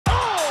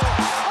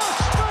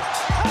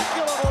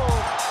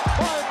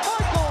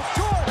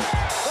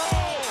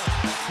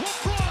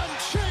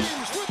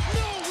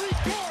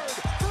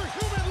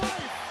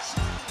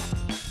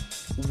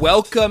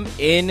Welcome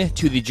in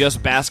to the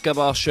Just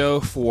Basketball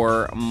Show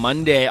for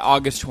Monday,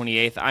 August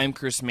 28th. I'm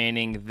Chris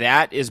Manning.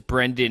 That is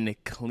Brendon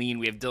Kleen.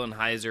 We have Dylan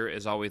Heiser,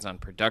 as always, on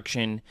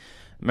production.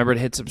 Remember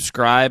to hit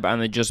subscribe on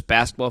the Just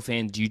Basketball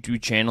Fans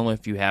YouTube channel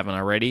if you haven't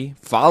already.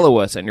 Follow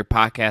us on your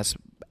podcast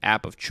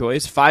app of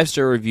choice.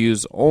 5-star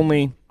reviews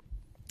only.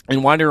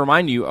 And want to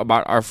remind you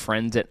about our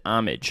friends at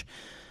Homage.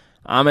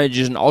 Homage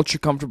is an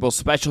ultra-comfortable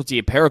specialty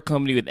apparel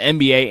company with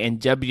NBA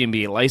and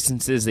WNBA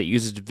licenses that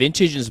uses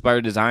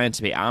vintage-inspired designs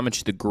to pay homage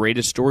to the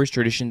greatest stories,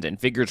 traditions, and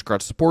figures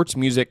across sports,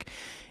 music,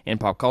 and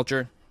pop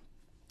culture.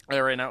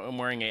 Right now, I'm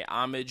wearing a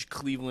Homage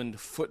Cleveland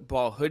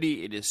football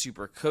hoodie. It is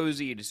super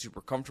cozy. It is super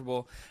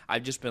comfortable.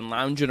 I've just been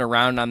lounging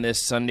around on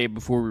this Sunday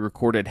before we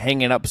recorded,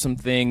 hanging up some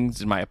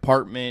things in my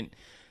apartment,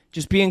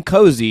 just being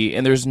cozy,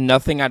 and there's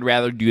nothing I'd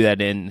rather do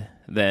that in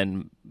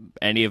than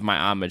any of my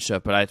Homage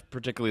stuff, but I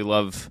particularly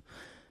love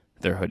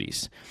their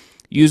hoodies.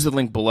 Use the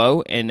link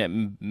below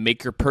and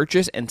make your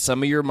purchase, and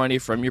some of your money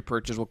from your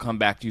purchase will come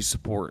back to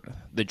support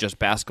the Just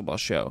Basketball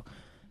Show.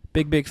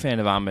 Big fan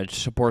of Homage.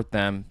 Support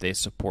them. They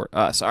support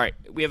us. All right,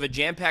 we have a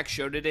jam-packed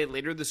show today.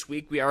 Later this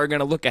week, we are going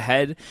to look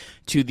ahead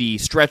to the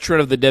stretch run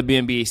of the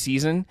WNBA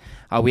season.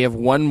 We have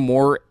one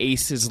more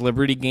Aces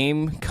Liberty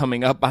game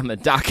coming up on the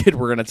docket.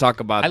 We're going to talk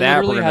about that. I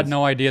literally had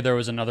no idea there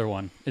was another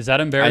one. Is that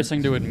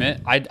embarrassing to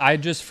admit? I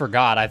just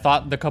forgot. I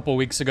thought the couple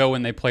weeks ago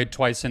when they played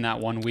twice in that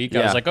 1 week,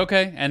 I was like,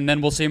 okay, and then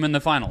we'll see them in the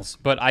finals.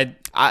 But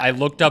I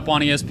looked up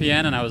on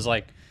ESPN, and I was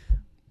like,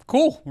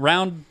 cool,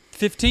 round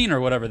 15 or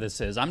whatever this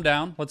is. I'm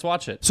down. Let's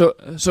watch it.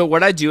 So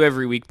what I do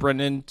every week,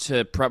 Brendan,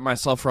 to prep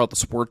myself for all the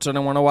sports that I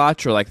want to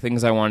watch or like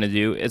things I want to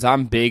do is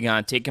I'm big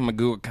on taking my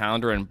Google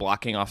Calendar and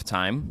blocking off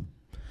time.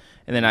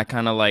 And then I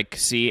kind of like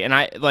see, and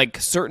I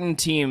like certain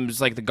teams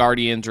like the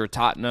Guardians or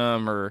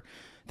Tottenham or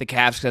the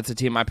Cavs, 'cause that's a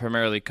team I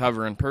primarily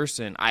cover in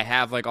person. I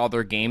have like all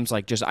their games,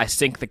 like just I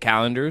sync the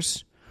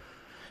calendars.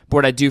 But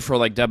what I do for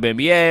like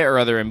WNBA or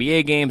other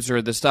NBA games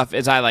or the stuff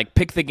is I like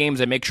pick the games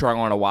I make sure I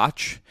want to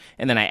watch,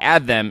 and then I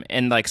add them.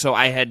 And like so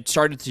I had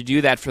started to do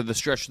that for the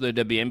stretch of the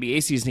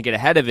WNBA season to get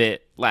ahead of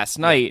it last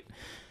night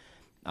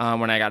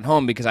when I got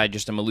home, because I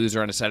just am a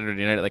loser on a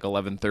Saturday night at like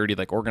 11:30,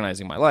 like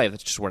organizing my life.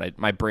 That's just what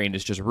my brain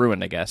is just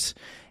ruined, I guess.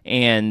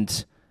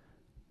 And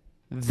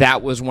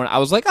that was when I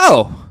was like,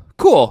 oh,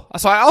 cool.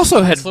 So I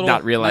also had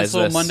not realized nice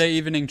little this. Monday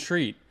evening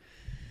treat.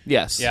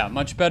 Yes. Yeah,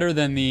 much better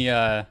than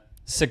the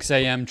 6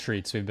 a.m.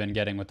 treats we've been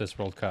getting with this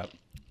World Cup,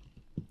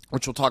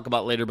 which we'll talk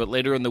about later. But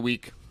later in the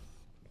week,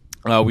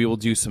 we will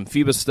do some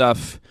FIBA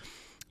stuff,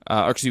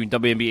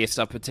 WNBA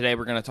stuff. But today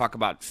we're going to talk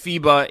about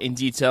FIBA in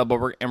detail.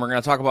 But we're going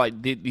to talk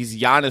about these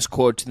Giannis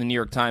quotes in the New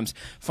York Times.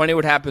 Funny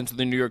what happens with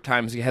the New York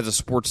Times. It has a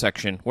sports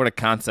section. What a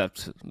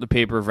concept! The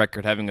paper of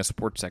record having a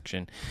sports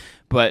section.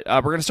 But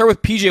we're going to start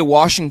with PJ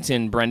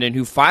Washington, Brendan,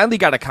 who finally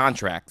got a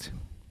contract.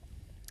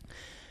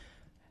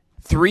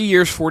 3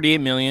 years, $48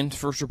 million.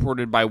 First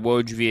reported by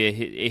Woj via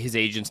his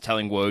agents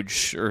telling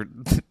Woj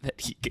that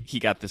he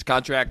got this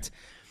contract.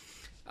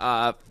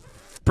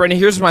 Brendan,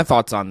 here's my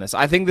thoughts on this.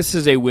 I think this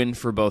is a win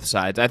for both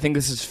sides. I think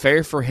this is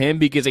fair for him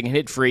because he can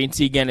hit free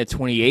agency again at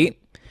 28,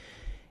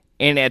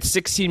 and at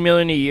 $16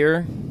 million a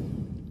year,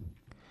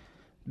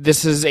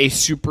 this is a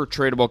super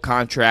tradable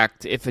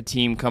contract. If a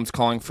team comes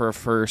calling for a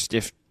first,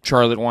 if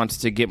Charlotte wants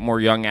to get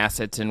more young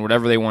assets and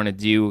whatever they want to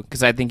do,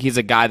 because I think he's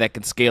a guy that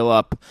can scale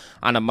up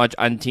on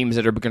teams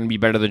that are going to be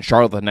better than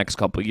Charlotte the next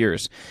couple of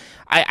years.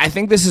 I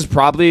think this is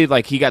probably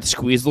like he got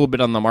squeezed a little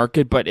bit on the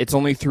market, but it's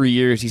only 3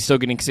 years. He's still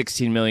getting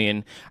 $16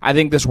 million. I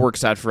think this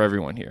works out for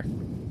everyone here.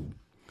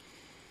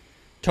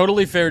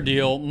 Totally fair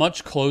deal.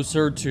 Much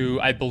closer to,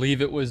 I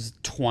believe it was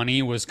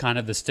 20 was kind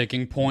of the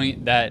sticking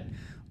point that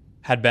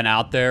had been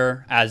out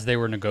there as they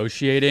were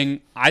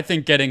negotiating. I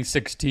think getting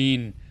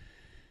 16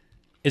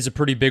 is a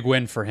pretty big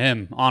win for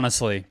him,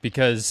 honestly,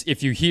 because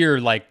if you hear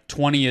like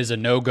 20 is a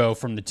no-go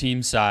from the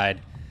team side,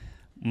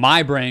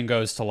 my brain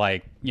goes to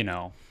like,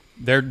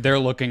 they're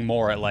looking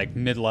more at like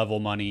mid-level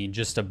money,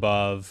 just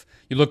above.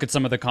 You look at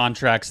some of the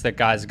contracts that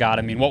guys got.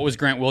 I mean, what was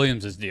Grant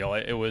Williams' deal?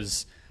 It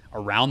was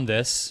around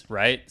this,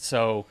 right?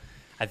 So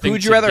I think. Who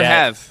would you rather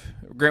have,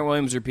 Grant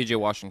Williams or PJ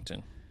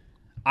Washington?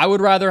 I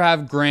would rather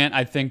have Grant,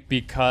 I think,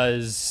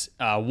 because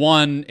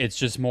one, it's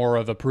just more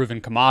of a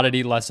proven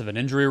commodity, less of an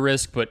injury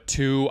risk. But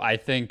two, I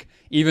think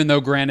even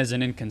though Grant is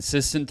an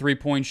inconsistent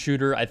three-point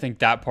shooter, I think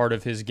that part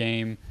of his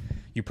game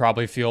you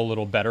probably feel a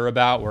little better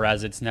about,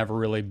 whereas it's never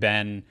really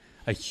been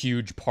a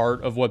huge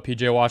part of what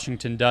PJ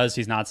Washington does.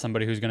 He's not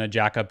somebody who's going to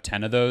jack up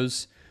 10 of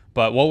those.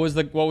 But what was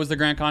the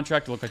Grant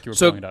contract? It looked like you were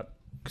pulling it up.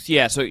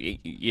 Yeah, so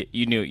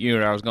you knew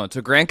where I was going.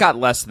 So Grant got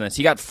less than this.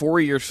 He got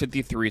 4 years,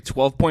 53,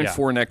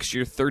 12.4 next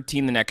year,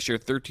 13 the next year,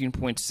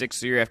 13.6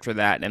 the year after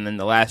that, and then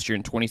the last year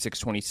in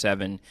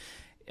 26-27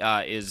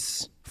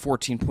 is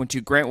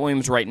 14.2. Grant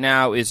Williams right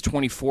now is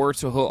 24,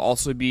 so he'll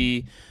also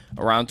be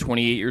around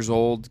 28 years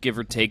old, give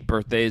or take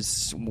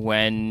birthdays,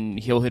 when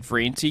he'll hit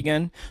free agency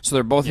again. So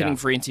they're both hitting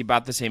free agency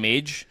about the same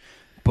age,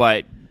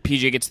 but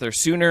PJ gets there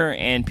sooner,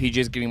 and PJ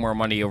is getting more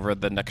money over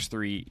the next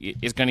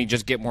is going to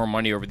just get more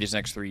money over these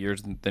next 3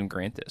 years than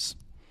Grant is.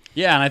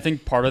 Yeah, and I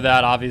think part of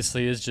that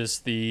obviously is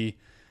just the,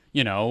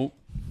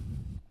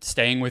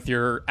 staying with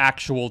your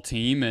actual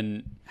team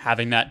and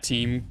having that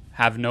team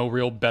have no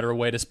real better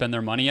way to spend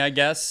their money, I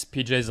guess.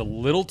 PJ's a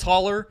little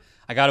taller.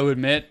 I got to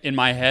admit, in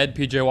my head,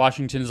 PJ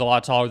Washington is a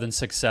lot taller than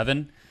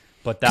 6'7",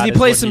 but that he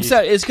plays some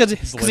is because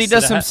he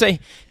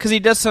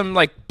does some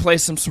play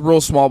some real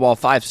small ball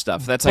 5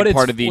 stuff. That's like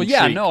part of the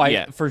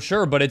intrigue. For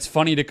sure. But it's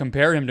funny to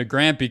compare him to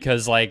Grant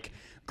because like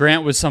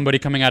Grant was somebody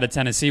coming out of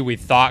Tennessee we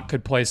thought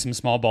could play some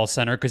small ball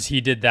center because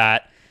he did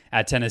that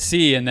at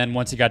Tennessee, and then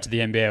once he got to the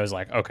NBA, I was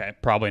like, okay,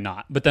 probably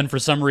not. But then for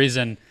some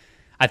reason,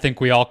 I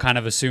think we all kind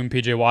of assume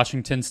PJ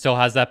Washington still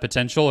has that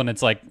potential, and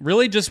it's like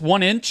really just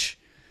 1 inch.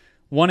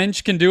 1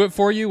 inch can do it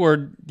for you,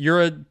 or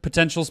you're a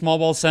potential small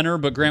ball center,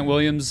 but Grant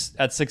Williams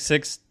at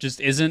 6'6" just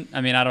isn't.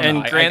 I mean, I don't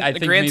know. I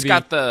think Grant's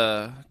got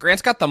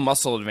the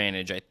muscle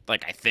advantage. I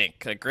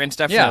think Grant's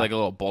definitely like a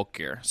little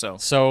bulkier.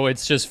 So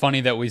it's just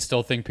funny that we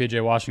still think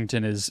PJ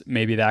Washington is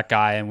maybe that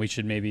guy, and we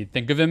should maybe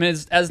think of him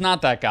as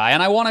not that guy.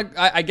 And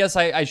I guess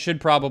I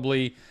should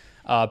probably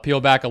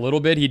peel back a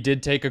little bit. He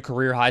did take a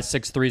career high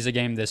 6 threes a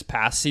game this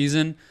past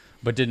season,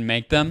 but didn't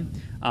make them.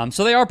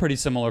 So they are pretty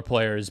similar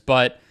players,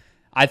 but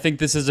I think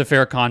this is a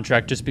fair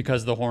contract just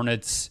because the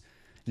Hornets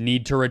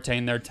need to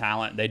retain their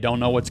talent. They don't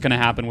know what's going to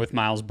happen with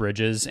Miles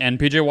Bridges. And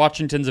PJ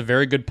Washington's a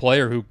very good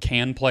player who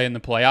can play in the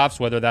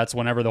playoffs, whether that's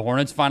whenever the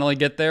Hornets finally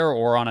get there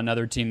or on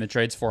another team that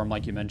trades for him,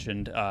 like you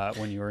mentioned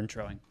when you were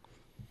introing.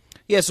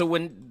 Yeah, so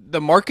when the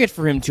market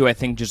for him too, I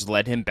think just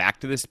led him back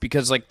to this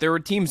because there were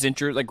teams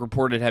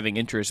reported having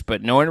interest,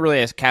 but no one really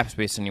has cap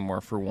space anymore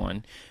for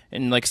one.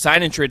 And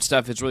sign and trade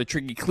stuff is really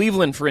tricky.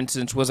 Cleveland, for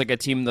instance, was a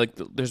team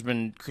there's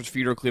been Chris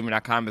Fedor,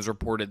 Cleveland.com has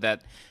reported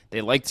that they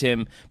liked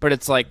him, but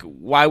it's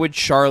why would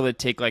Charlotte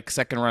take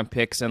second round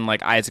picks and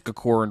Isaac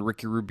Okoro and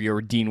Ricky Rubio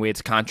or Dean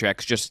Wade's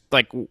contracts? Just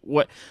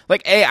what?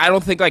 I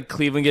don't think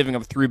Cleveland giving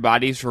up 3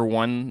 bodies for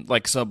one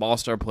sub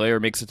all-star player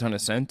makes a ton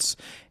of sense.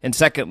 And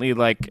secondly,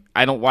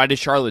 why did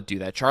Charlotte do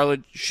that?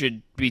 Charlotte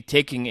should be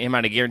taking him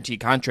on a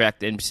guaranteed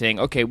contract and saying,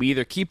 okay, we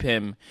either keep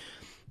him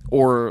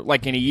or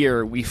in a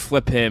year we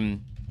flip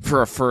him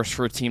for a first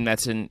for a team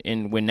that's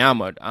in win now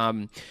mode.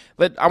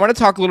 But I want to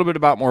talk a little bit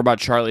more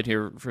about Charlotte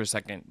here for a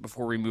second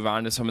before we move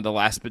on to some of the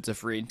last bits of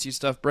free agency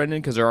stuff,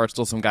 Brendan, because there are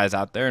still some guys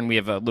out there, and we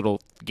have a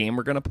little game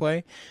we're going to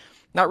play.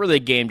 Not really a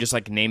game, just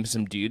name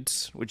some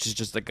dudes, which is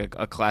just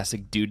a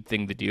classic dude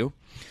thing to do.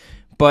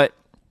 But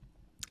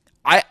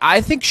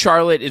I think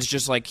Charlotte is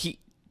just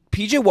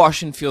PJ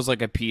Washington feels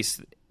like a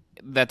piece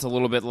that's a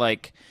little bit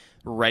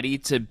ready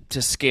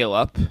to scale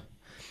up.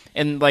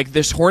 And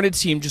this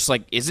Hornets team just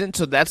isn't.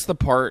 So that's the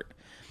part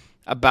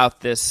about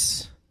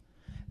this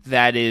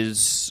that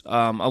is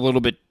a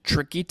little bit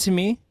tricky to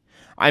me.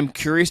 I'm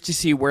curious to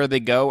see where they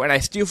go, and I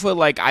still feel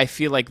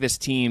like this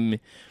team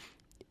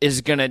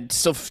is gonna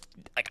still.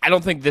 I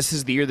don't think this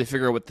is the year they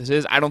figure out what this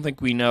is. I don't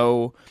think we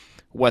know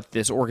what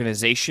this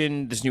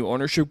organization, this new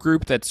ownership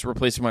group that's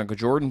replacing Michael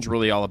Jordan's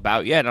really all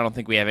about yet. I don't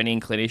think we have any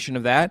inclination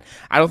of that.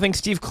 I don't think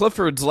Steve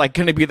Clifford's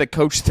going to be the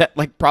coach that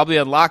probably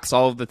unlocks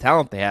all of the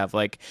talent they have.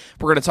 We're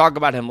going to talk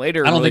about him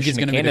later. I don't think he's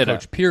going to be the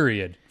coach,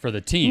 period, for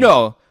the team.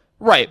 No,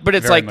 right, but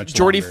it's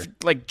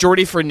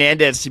Jordy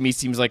Fernandez to me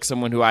seems like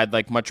someone who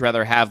I'd much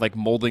rather have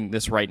molding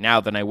this right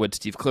now than I would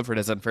Steve Clifford.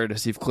 As unfair to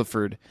Steve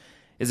Clifford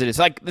is it? It's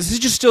this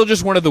is still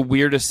one of the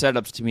weirdest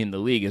setups to me in the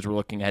league as we're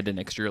looking ahead to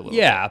next year a little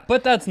bit.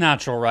 But that's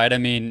natural, right? I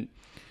mean,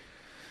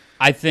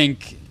 I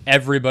think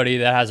everybody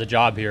that has a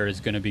job here is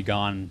going to be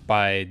gone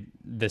by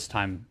this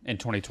time in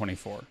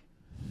 2024.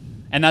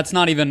 And that's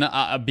not even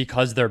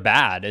because they're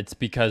bad. It's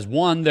because,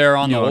 one, they're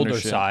on the older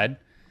side,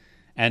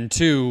 and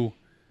two,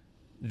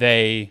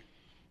 they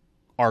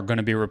are going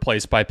to be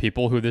replaced by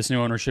people who this new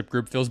ownership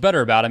group feels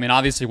better about. I mean,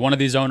 obviously, one of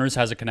these owners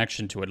has a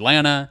connection to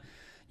Atlanta.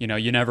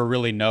 You never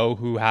really know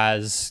who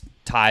has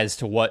ties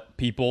to what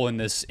people in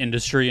this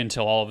industry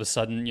until all of a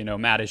sudden,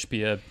 Matt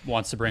Ishbia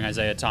wants to bring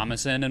Isaiah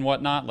Thomas in and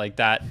whatnot.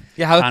 That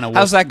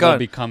how's that going? Will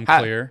become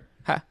clear.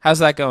 How's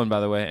that going, by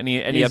the way?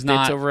 Any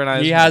updates over in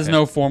Isaiah? He has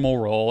no formal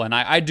role, and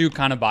I do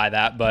kind of buy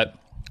that. But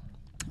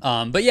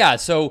yeah,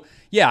 so,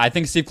 yeah, I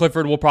think Steve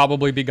Clifford will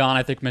probably be gone.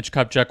 I think Mitch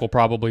Kupchak will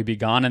probably be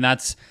gone, and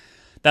that's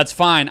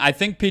fine. I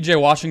think P.J.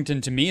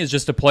 Washington, to me, is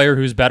just a player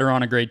who's better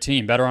on a great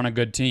team, better on a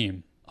good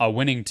team, a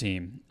winning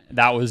team.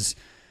 That was,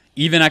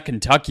 even at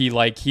Kentucky,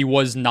 he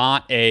was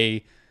not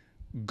a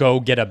go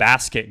get a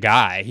basket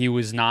guy. He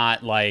was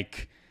not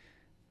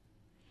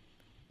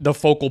the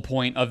focal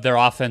point of their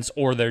offense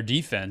or their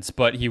defense,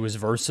 but he was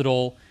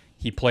versatile.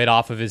 He played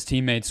off of his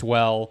teammates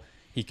well.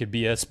 He could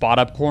be a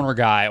spot-up corner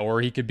guy,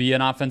 or he could be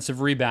an offensive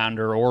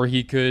rebounder, or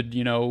he could,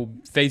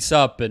 face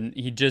up. And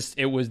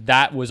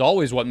that was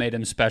always what made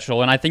him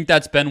special. And I think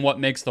that's been what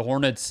makes the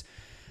Hornets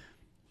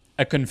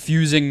a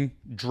confusing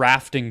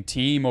drafting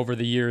team over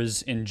the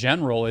years in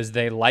general, is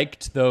they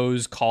liked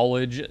those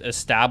college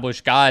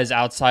established guys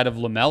outside of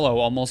LaMelo.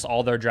 Almost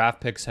all their draft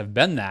picks have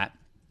been that.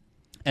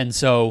 And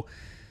so,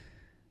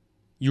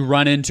 you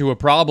run into a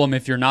problem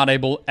if you're not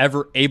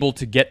ever able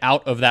to get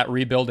out of that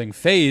rebuilding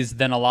phase.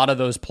 Then a lot of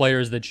those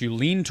players that you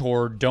lean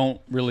toward don't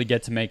really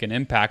get to make an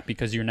impact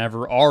because you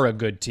never are a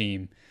good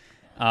team.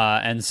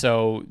 And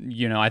so,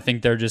 I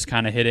think they're just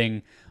kind of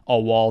hitting a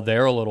wall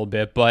there a little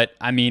bit. But,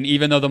 I mean,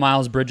 even though the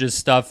Miles Bridges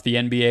stuff, the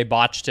NBA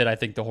botched it, I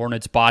think the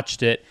Hornets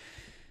botched it.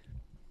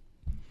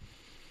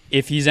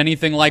 If he's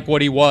anything like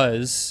what he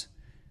was,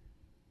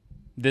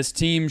 this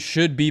team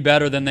should be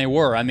better than they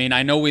were. I mean,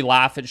 I know we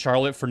laugh at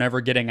Charlotte for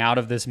never getting out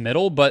of this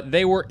middle, but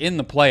they were in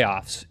the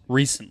playoffs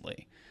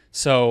recently.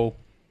 So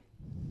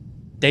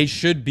they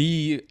should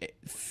be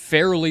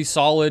fairly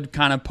solid,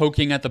 kind of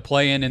poking at the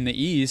play-in in the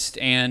East,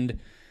 and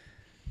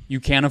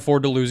you can't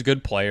afford to lose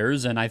good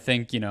players. And I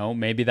think,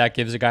 maybe that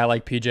gives a guy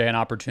like PJ an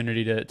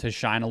opportunity to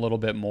shine a little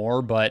bit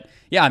more. But,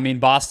 yeah, I mean,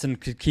 Boston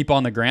could keep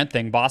on the Grant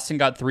thing. Boston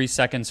got 3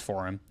 seconds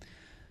for him.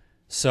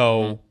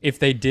 So if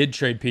they did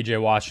trade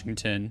PJ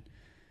Washington,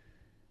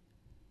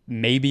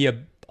 maybe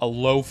a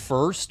low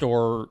first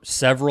or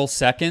several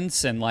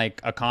seconds and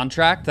like a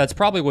contract, that's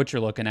probably what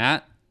you're looking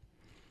at.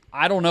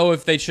 I don't know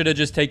if they should have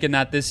just taken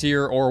that this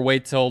year or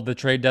wait till the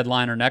trade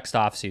deadline or next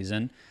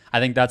offseason. I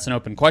think that's an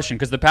open question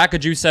because the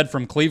package you said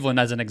from Cleveland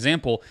as an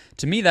example,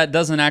 to me that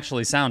doesn't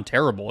actually sound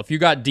terrible. If you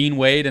got Dean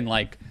Wade and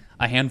like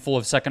a handful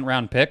of second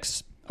round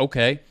picks,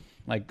 okay.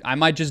 Like I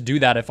might just do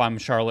that if I'm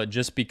Charlotte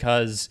just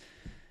because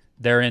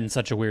they're in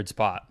such a weird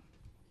spot.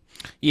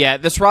 Yeah,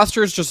 this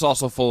roster is just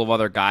also full of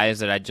other guys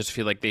that I just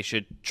feel like they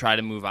should try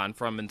to move on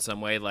from in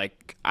some way.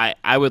 Like,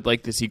 I would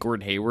like to see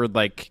Gordon Hayward,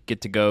 like,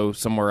 get to go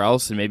somewhere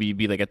else and maybe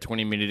be, like, a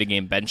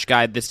 20-minute-a-game bench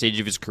guy at this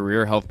stage of his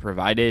career, health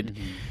provided.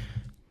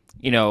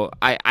 Mm-hmm.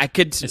 I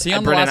could... Is he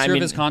on the last year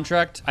of his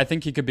contract? I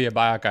think he could be a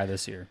buyout guy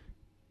this year.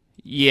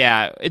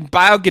 Yeah, and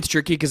buyout gets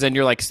tricky because then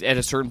you're, like, at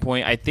a certain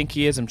point, I think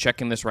he is. I'm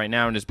checking this right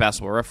now on his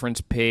basketball reference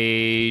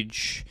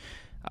page...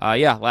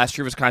 last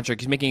year of his contract,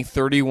 he's making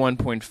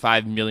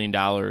 $31.5 million.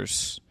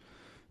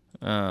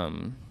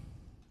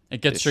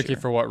 It gets tricky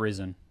for what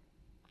reason?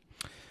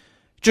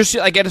 Just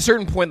like at a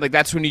certain point, like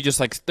that's when you just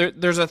like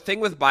there's a thing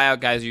with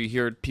buyout guys. You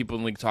hear people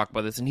in the league talk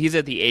about this, and he's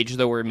at the age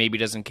though where maybe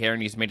doesn't care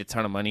and he's made a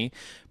ton of money.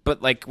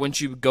 But like once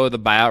you go the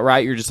buyout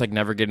route, you're just like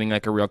never getting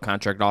like a real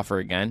contract offer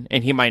again,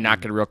 and he might not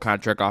get a real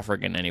contract offer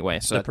again anyway.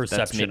 So the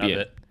perception of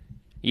it.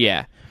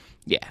 Yeah.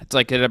 Yeah, it's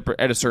like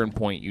at a certain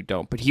point you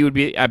don't. But he would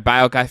be a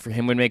buyout guy for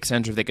him would make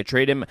sense, or if they could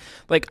trade him.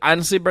 Like,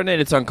 honestly, Brendan,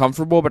 it's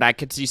uncomfortable, but I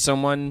could see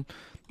someone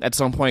at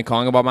some point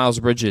calling about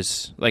Miles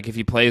Bridges. Like, if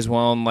he plays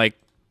well and, like,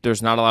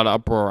 there's not a lot of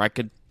uproar, I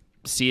could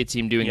see a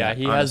team doing that,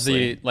 Yeah, he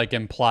honestly. has the, like,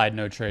 implied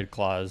no-trade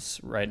clause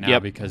right now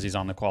because he's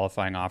on the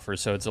qualifying offer,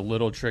 so it's a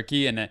little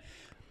tricky. And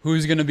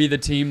who's going to be the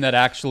team that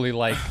actually,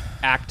 like,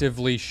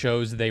 actively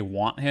shows they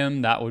want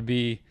him? That would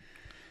be...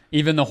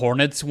 Even the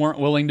Hornets weren't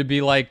willing to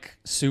be like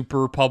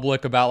super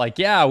public about like,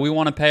 yeah, we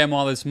want to pay him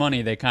all this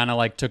money. They kind of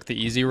like took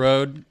the easy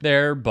road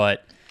there.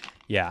 But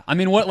yeah, I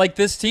mean, what like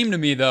this team to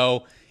me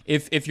though,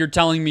 if you're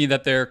telling me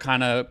that their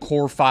kind of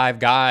core 5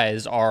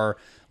 guys are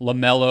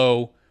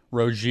LaMelo,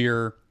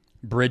 Rozier,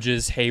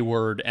 Bridges,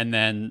 Hayward, and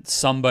then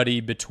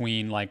somebody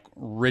between like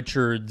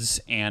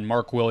Richards and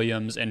Mark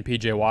Williams and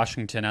PJ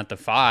Washington at the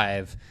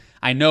 5,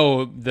 I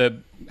know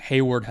the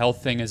Hayward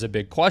health thing is a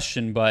big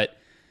question, but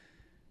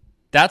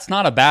that's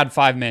not a bad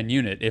 5-man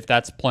unit if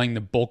that's playing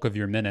the bulk of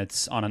your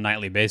minutes on a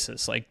nightly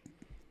basis. Like,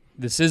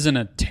 this isn't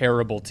a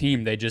terrible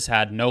team. They just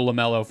had no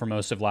LaMelo for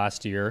most of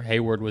last year.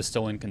 Hayward was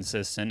still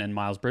inconsistent, and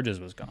Miles Bridges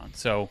was gone.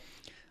 So,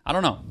 I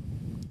don't know.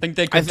 I think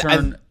they could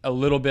turn a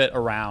little bit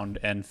around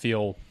and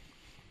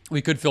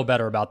we could feel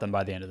better about them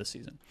by the end of the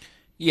season.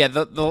 Yeah,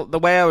 the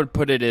way I would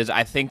put it is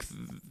I think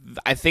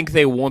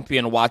they won't be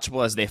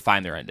unwatchable as they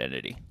find their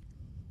identity.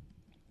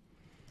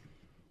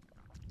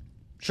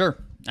 Sure.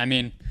 I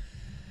mean...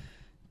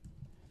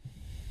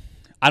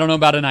 I don't know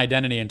about an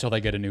identity until they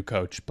get a new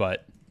coach,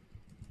 but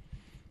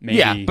maybe...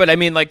 Yeah, but I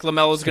mean, like,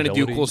 LaMelo's going to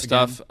do cool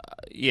stuff.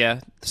 Yeah.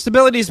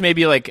 Stability is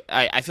maybe, like...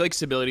 I feel like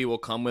stability will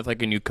come with,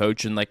 like, a new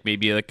coach and, like,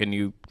 maybe, like, a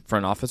new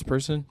front office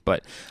person.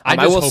 But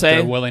I will say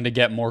they're willing to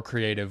get more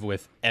creative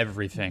with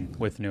everything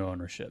with new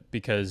ownership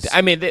because...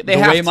 I mean, they the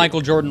have way to.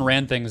 Michael Jordan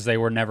ran things, they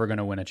were never going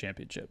to win a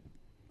championship.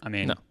 I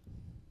mean, no.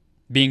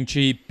 Being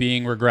cheap,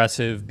 being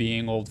regressive,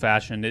 being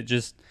old-fashioned,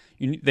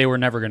 they were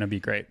never going to be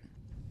great.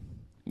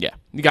 Yeah,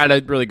 you got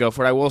to really go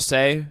for it. I will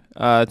say,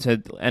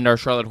 to end our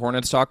Charlotte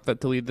Hornets talk,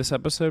 to lead this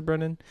episode,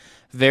 Brendan,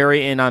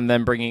 very in on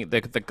them bringing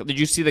did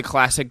you see the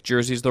classic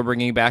jerseys they're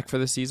bringing back for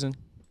the season?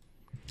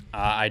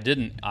 I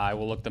didn't. I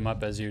will look them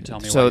up as you tell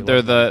me. So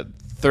they're the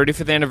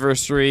 35th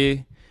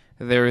anniversary.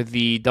 They're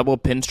the double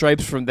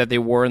pinstripes that they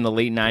wore in the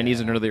late 90s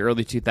and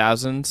early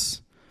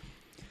 2000s.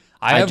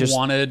 I have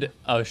wanted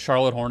a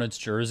Charlotte Hornets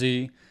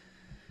jersey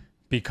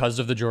because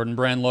of the Jordan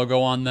Brand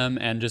logo on them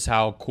and just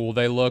how cool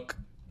they look.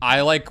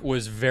 I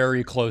was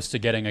very close to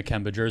getting a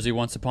Kemba jersey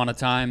once upon a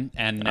time,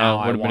 and now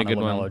I want a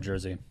LaMelo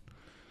jersey.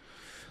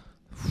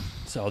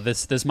 So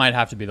this might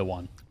have to be the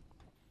one.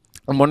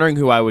 I'm wondering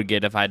who I would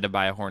get if I had to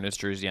buy a Hornets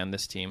jersey on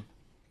this team.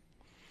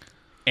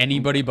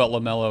 Anybody but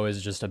LaMelo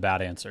is just a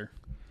bad answer.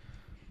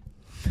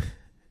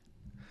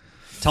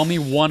 Tell me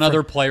one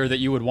other player that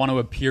you would want to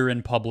appear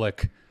in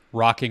public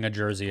rocking a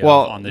jersey of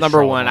Well, on this number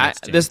Charlotte one, Hornets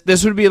team.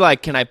 this would be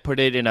like, can I put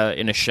it in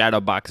a shadow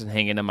box and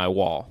hang it on my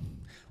wall?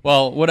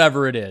 Well,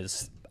 whatever it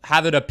is,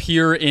 have it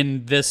appear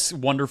in this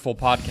wonderful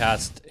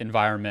podcast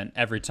environment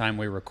every time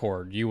we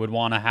record. You would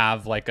want to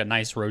have like a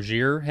nice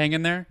Rozier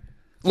hanging there?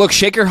 Look,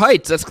 Shaker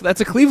Heights.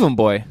 That's a Cleveland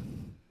boy.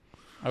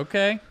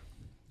 Okay,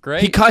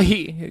 great.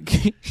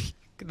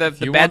 The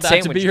you bad want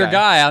that to be your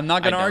guy. I'm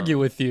not going to I argue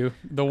with you.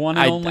 The one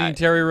and only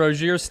Terry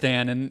Rozier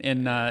stan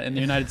in the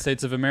United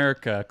States of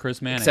America,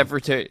 Chris Manning. Except for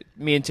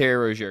me and Terry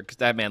Rozier, because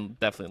that man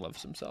definitely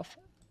loves himself.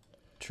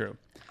 True.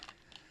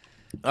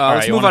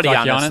 Let's move on to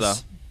Giannis, though.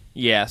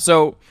 Yeah,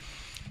 so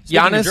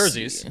Speaking of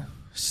jerseys.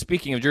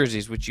 Speaking of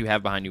jerseys, which you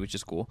have behind you, which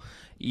is cool,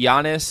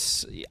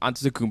 Giannis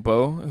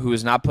Antetokounmpo, who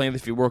is not playing the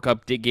FIBA World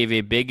Cup, gave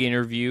a big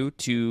interview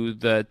to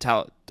the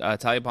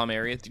Talia Palm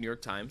area at the New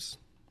York Times.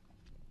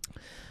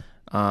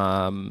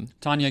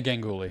 Tanya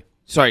Ganguly.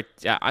 Sorry,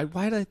 yeah.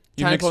 Why did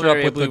you mixed her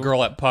up with the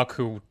girl at Puck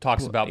who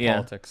talks about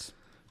politics?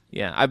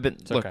 Yeah, I've been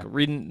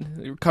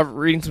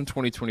reading some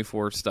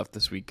 2024 stuff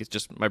this week. It's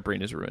just my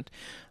brain is ruined.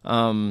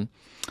 Giannis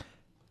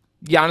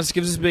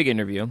gives this big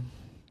interview,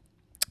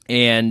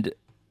 and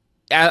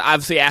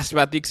obviously asked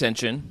about the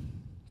extension.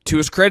 To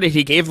his credit,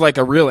 he gave like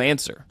a real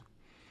answer.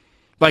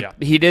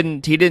 He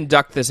didn't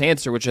duck this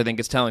answer, which I think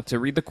is telling. To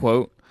read the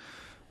quote.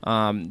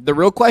 The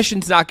real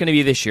question's not going to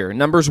be this year.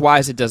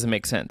 Numbers-wise, it doesn't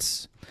make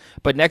sense.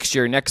 But next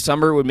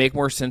summer, it would make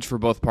more sense for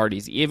both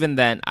parties. Even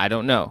then, I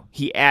don't know.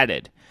 He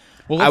added.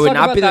 Well, let's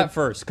talk about that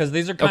first, because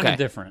these are kind of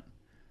different.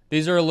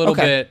 These are a little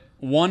bit,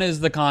 one is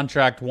the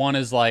contract, one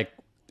is like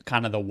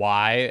kind of the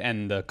why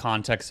and the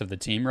context of the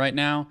team right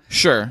now.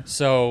 Sure.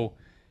 So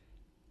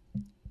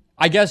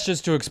I guess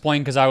just to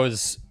explain, because I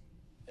was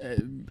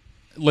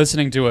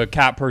listening to a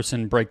Cap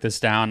person break this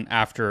down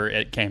after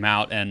it came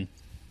out, and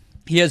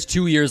he has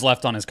 2 years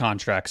left on his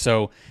contract,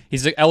 so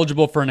he's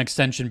eligible for an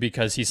extension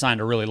because he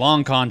signed a really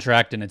long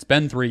contract, and it's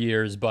been 3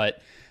 years,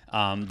 but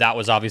that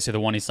was obviously the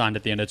one he signed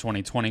at the end of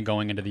 2020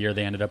 going into the year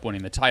they ended up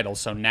winning the title.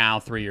 So now,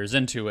 3 years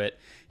into it,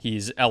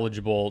 he's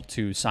eligible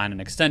to sign an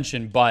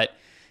extension, but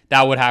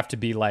that would have to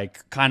be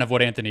like kind of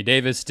what Anthony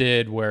Davis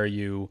did, where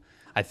you,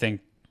 I think,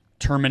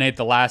 terminate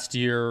the last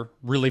year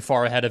really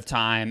far ahead of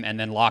time and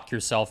then lock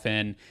yourself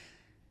in.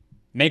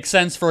 Makes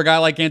sense for a guy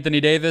like Anthony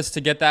Davis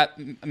to get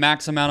that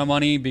max amount of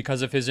money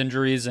because of his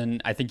injuries,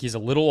 and I think he's a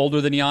little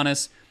older than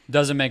Giannis.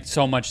 Doesn't make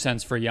so much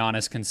sense for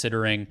Giannis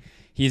considering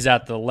he's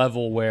at the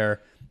level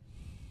where,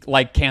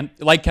 like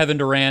Kevin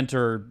Durant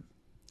or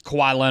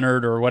Kawhi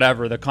Leonard or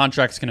whatever, the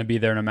contract's going to be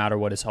there no matter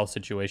what his health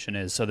situation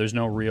is. So there's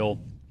no real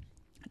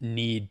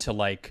need to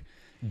like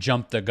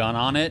jump the gun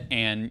on it.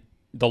 And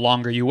the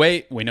longer you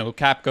wait, we know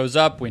cap goes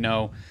up. We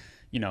know,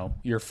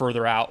 you're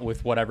further out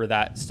with whatever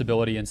that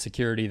stability and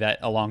security that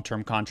a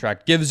long-term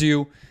contract gives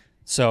you.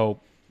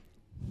 So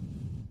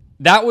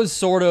that was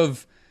sort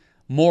of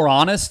more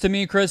honest to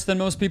me, Chris, than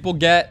most people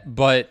get,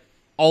 but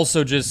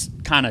also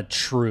just kind of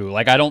true.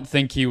 Like, I don't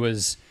think he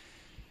was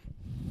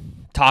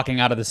talking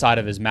out of the side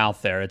of his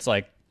mouth there. It's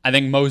like, I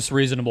think most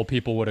reasonable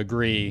people would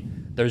agree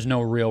there's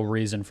no real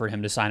reason for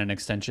him to sign an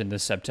extension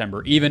this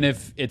September, even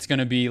if it's going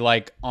to be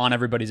like on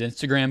everybody's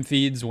Instagram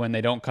feeds when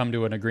they don't come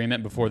to an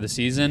agreement before the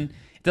season.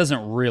 It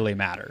doesn't really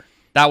matter.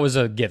 That was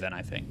a given,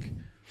 I think.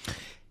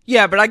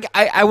 Yeah, but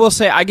I will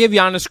say I give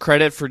Giannis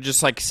credit for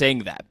just like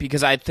saying that,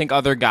 because I think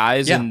other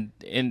guys in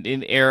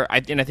air,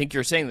 and I think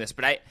you're saying this,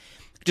 but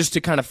just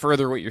to kind of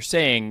further what you're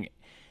saying,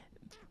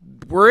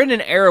 we're in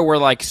an era where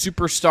like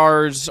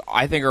superstars,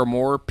 I think, are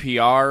more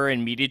PR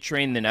and media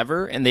trained than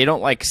ever, and they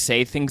don't like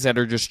say things that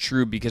are just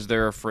true because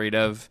they're afraid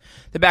of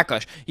the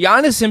backlash.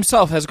 Giannis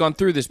himself has gone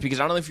through this, because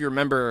I don't know if you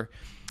remember,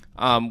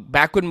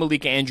 back when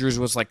Malika Andrews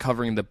was like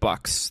covering the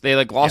Bucks, they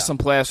like lost some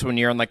playoffs one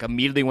year, and like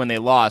immediately when they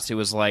lost, it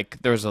was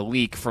like there was a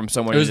leak from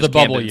someone. It was the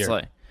bubble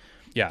year.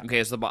 Yeah.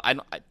 Okay. So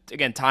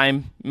again,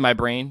 time in my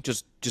brain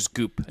just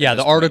goop. Yeah.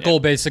 The article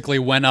basically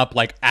went up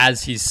like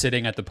as he's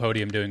sitting at the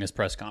podium doing his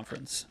press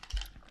conference.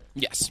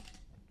 Yes.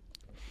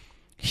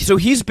 So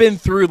he's been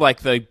through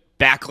like the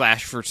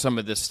backlash for some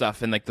of this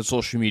stuff in like the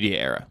social media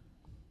era.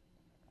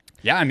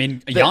 Yeah, I mean,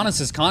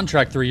 Giannis's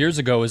contract 3 years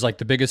ago was like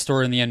the biggest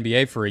story in the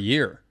NBA for a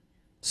year.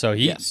 So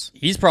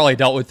he's probably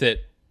dealt with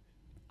it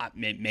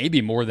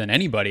maybe more than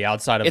anybody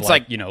outside of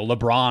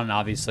LeBron,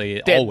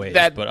 obviously, always.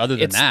 But other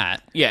than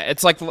that. Yeah,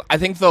 it's like I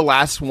think the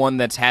last one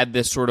that's had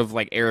this sort of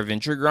like air of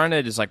intrigue around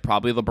it is like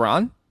probably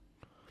LeBron.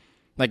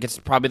 Like, it's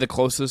probably the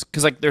closest,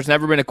 because like there's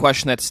never been a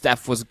question that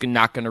Steph was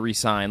not going to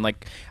resign.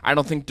 Like, I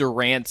don't think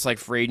Durant's like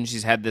free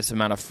agencies had this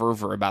amount of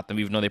fervor about them,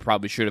 even though they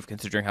probably should have,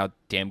 considering how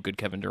damn good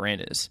Kevin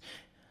Durant is.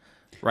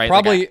 Right?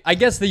 Probably, like I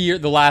guess the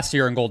last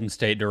year in Golden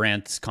State,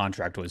 Durant's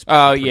contract was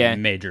a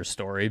major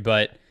story,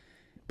 but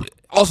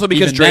also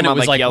because then it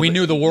was like we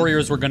knew the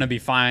Warriors were going to be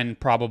fine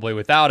probably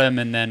without him,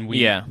 and then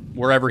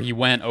wherever he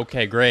went,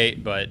 okay,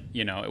 great, but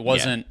it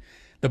wasn't.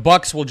 The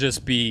Bucks will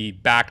just be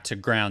back to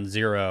ground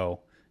zero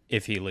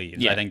if he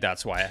leaves. I think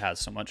that's why it has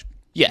so much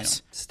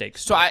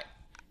stakes. So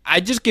I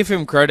just give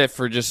him credit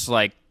for just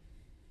like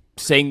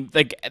saying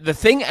like the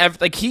thing,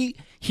 like he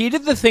he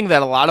did the thing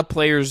that a lot of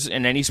players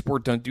in any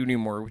sport don't do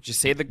anymore, which is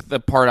say the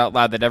part out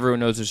loud that everyone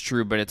knows is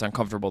true, but it's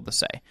uncomfortable to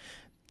say.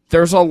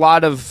 There's a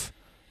lot of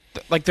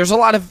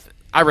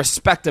I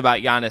respect about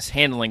Giannis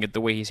handling it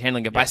the way he's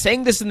handling it. By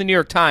saying this in the New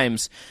York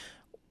Times,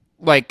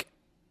 like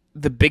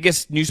the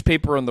biggest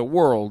newspaper in the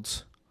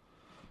world,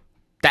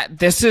 that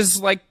this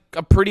is like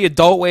a pretty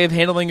adult way of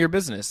handling your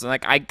business. And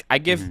like I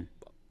give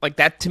like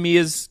that to me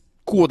is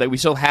cool that we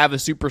still have a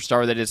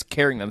superstar that is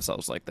carrying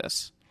themselves like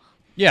this.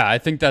 Yeah, I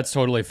think that's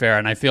totally fair.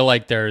 And I feel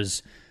like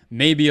there's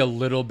maybe a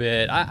little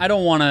bit, I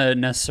don't want to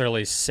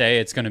necessarily say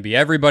it's going to be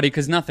everybody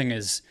because nothing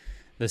is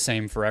the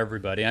same for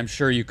everybody. I'm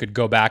sure you could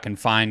go back and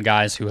find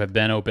guys who have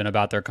been open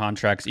about their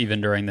contracts even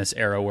during this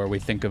era where we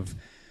think of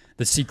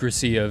the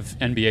secrecy of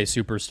NBA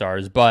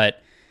superstars.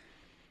 But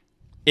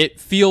it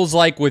feels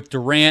like with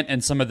Durant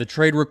and some of the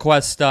trade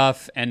request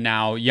stuff and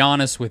now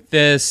Giannis with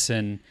this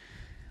and,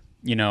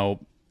 you know,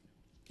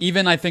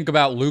 even I think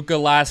about Luka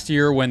last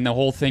year when the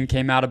whole thing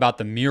came out about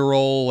the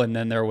mural and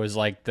then there was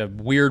like the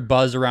weird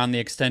buzz around the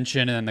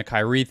extension and then the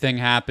Kyrie thing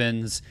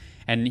happens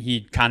and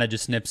he kind of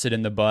just nips it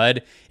in the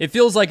bud. It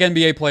feels like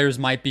NBA players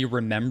might be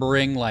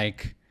remembering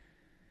like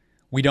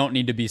we don't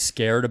need to be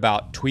scared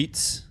about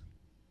tweets,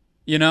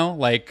 you know,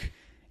 like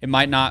it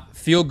might not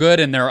feel good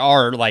and there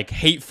are like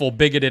hateful,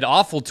 bigoted,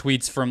 awful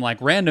tweets from like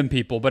random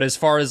people. But as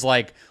far as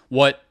like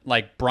what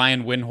like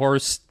Brian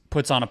Windhorst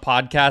puts on a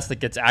podcast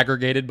that gets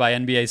aggregated by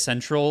NBA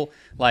Central,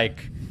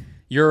 like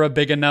you're a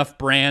big enough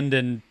brand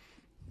and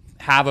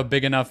have a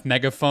big enough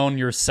megaphone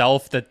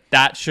yourself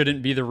that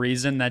shouldn't be the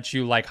reason that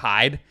you like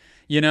hide,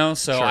 you know?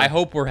 So sure. I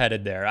hope we're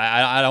headed there.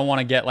 I don't want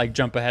to get like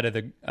jump ahead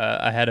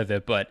of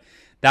it, but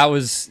that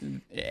was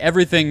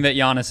everything that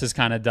Giannis has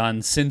kind of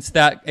done since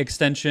that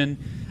extension.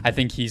 I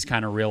think he's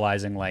kind of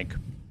realizing like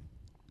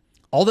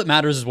all that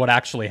matters is what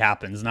actually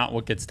happens, not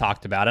what gets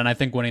talked about. And I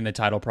think winning the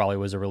title probably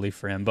was a relief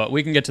for him. But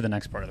we can get to the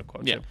next part of the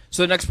quote. Yeah. Too.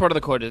 So the next part of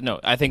the quote is, no,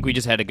 I think we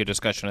just had a good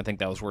discussion. I think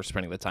that was worth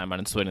spending the time on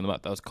and splitting them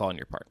up. That was calling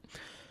your part.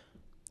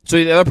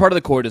 So the other part of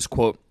the quote is,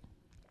 quote,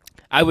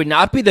 I would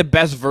not be the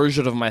best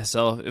version of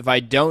myself if I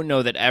don't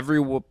know that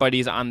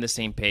everybody's on the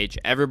same page.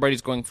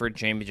 Everybody's going for a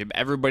championship.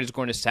 Everybody's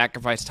going to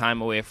sacrifice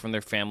time away from their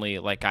family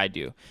like I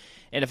do.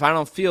 And if I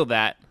don't feel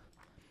that,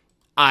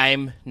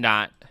 I'm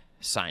not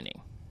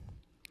signing.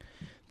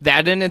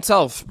 That in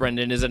itself,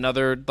 Brendan, is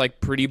another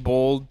like pretty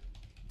bold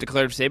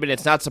declarative statement.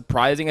 It's not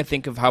surprising, I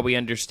think, of how we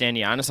understand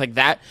Giannis. Like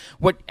that,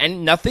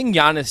 and nothing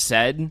Giannis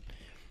said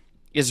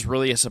is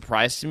really a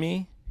surprise to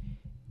me.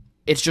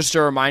 It's just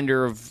a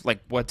reminder of like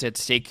what's at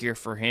stake here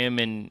for him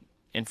and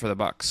for the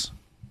Bucks.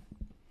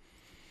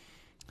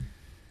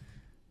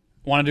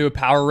 Want to do a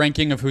power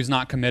ranking of who's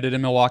not committed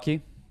in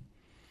Milwaukee?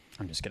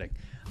 I'm just kidding.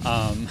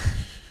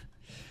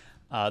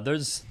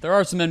 There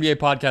are some NBA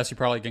podcasts you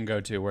probably can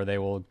go to where they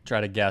will try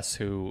to guess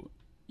who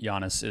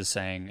Giannis is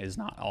saying is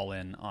not all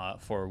in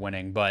for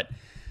winning. But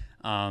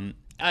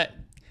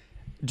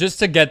just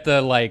to get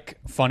the like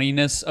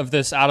funniness of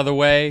this out of the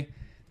way,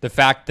 the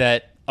fact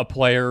that a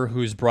player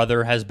whose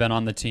brother has been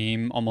on the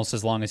team almost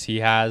as long as he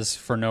has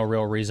for no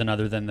real reason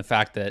other than the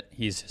fact that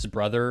he's his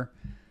brother.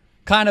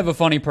 Kind of a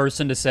funny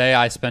person to say,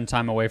 I spend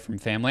time away from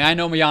family. I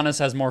know Giannis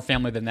has more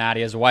family than that.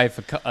 He has a wife,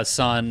 a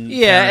son,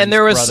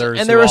 parents,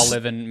 brothers who all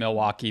live in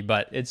Milwaukee,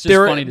 but it's just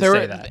funny to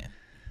say that.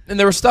 And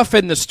there was stuff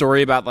in the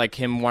story about like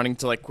him wanting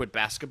to like quit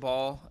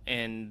basketball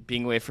and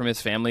being away from his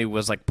family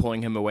was like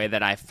pulling him away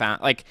that I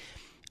found like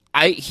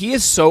he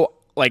is so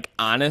like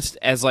honest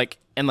as like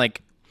and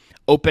like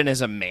open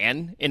as a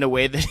man in a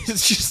way that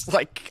is just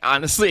like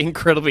honestly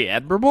incredibly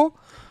admirable.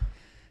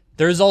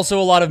 There's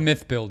also a lot of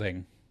myth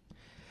building.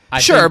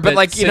 Sure, but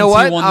like you know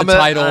what, he won the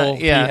title.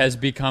 He has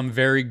become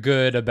very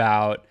good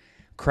about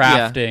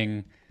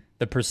crafting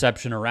the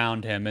perception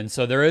around him, and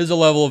so there is a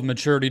level of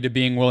maturity to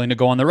being willing to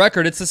go on the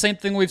record. It's the same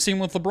thing we've seen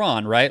with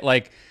LeBron, right?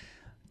 Like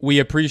we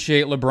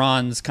appreciate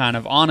LeBron's kind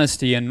of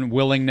honesty and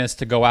willingness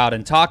to go out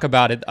and talk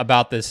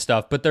about this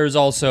stuff, but there's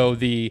also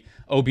the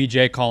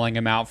OBJ calling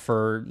him out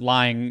for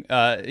lying,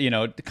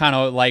 kind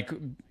of like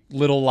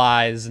little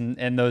lies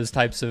and those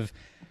types of.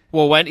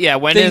 Well, when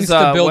things is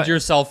to build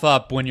yourself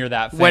up when you're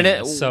that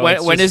famous.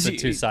 When is the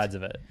two sides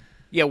of it?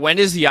 Yeah, when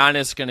is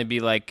Giannis going to be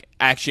like?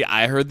 Actually,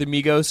 I heard the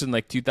Migos in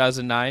like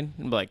 2009.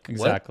 I'm like,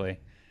 exactly.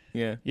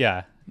 What?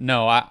 Yeah.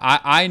 No,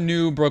 I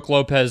knew Brook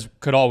Lopez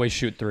could always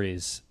shoot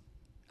threes.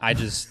 I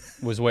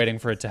just was waiting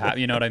for it to happen.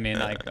 You know what I mean?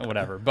 Like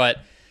whatever. But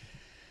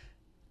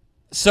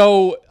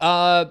so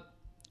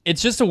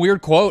it's just a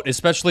weird quote,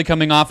 especially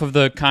coming off of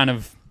the kind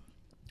of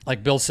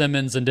like Bill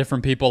Simmons and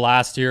different people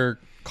last year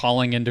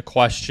calling into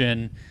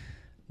question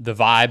the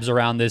vibes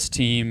around this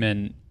team,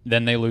 and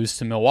then they lose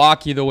to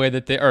Milwaukee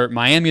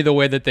Miami the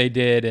way that they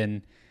did,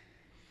 and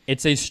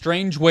it's a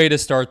strange way to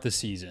start the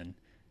season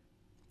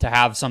to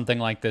have something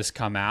like this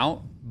come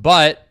out.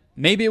 But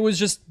maybe it was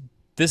just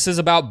this is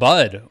about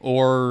Bud,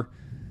 or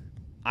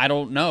I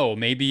don't know.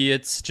 Maybe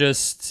it's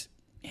just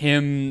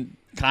him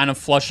kind of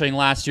flushing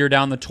last year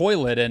down the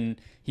toilet, and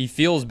he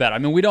feels better. I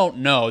mean, we don't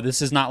know.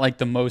 This is not like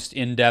the most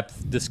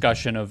in-depth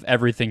discussion of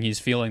everything he's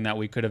feeling that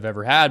we could have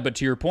ever had. But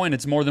to your point,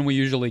 it's more than we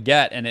usually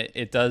get, and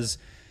it does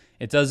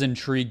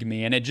intrigue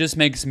me. And it just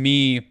makes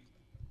me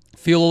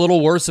feel a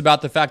little worse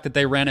about the fact that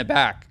they ran it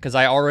back, because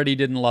I already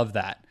didn't love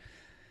that.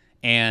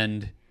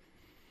 And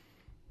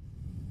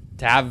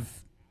to have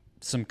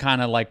some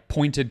kind of like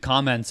pointed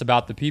comments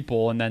about the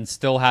people and then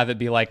still have it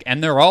be like,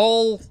 and they're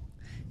all,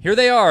 here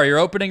they are, your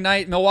opening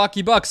night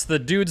Milwaukee Bucks, the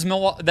dudes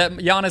that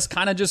Giannis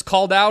kind of just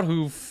called out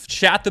who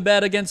shat the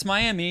bed against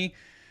Miami.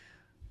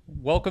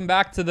 Welcome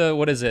back to the,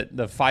 what is it,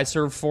 the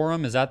Fiserv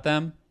Forum? Is that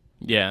them?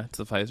 Yeah, it's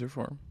the Fiserv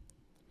Forum.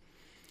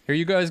 Here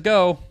you guys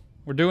go.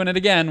 We're doing it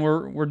again.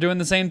 We're doing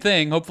the same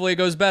thing. Hopefully it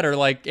goes better,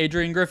 like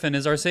Adrian Griffin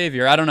is our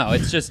savior. I don't know.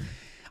 It's just,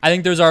 I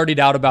think there's already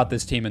doubt about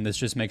this team, and this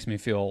just makes me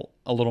feel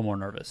a little more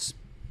nervous.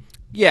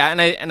 Yeah,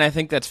 and I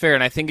think that's fair.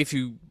 And I think if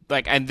you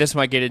like, and this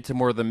might get into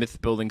more of the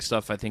myth building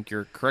stuff I think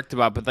you're correct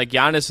about, but like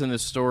Giannis in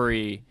this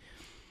story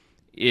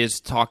is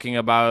talking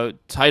about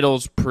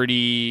titles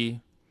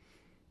pretty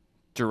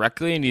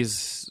directly, and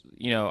he's,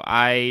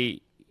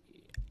 he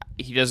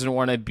doesn't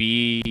want to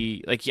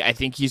be like, I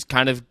think he's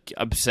kind of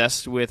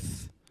obsessed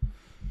with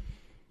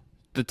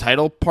the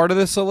title part of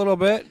this a little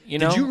bit.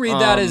 Did you read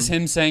that as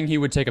him saying he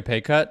would take a pay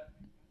cut,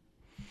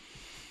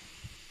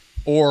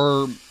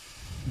 or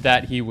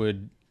that he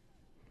would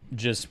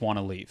just want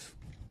to leave?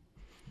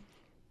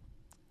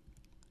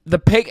 The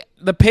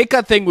pay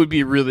cut thing would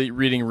be really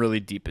reading really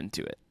deep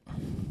into it.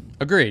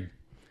 Agreed.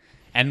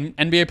 And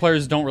NBA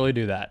players don't really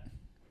do that.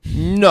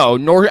 No,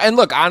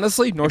 look,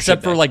 honestly,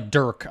 except for like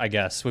Dirk, I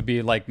guess, would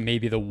be like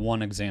maybe the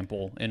one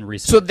example in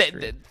recent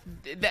history.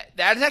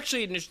 That's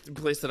actually an interesting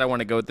place that I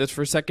want to go with this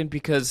for a second,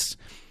 because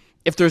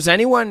if there's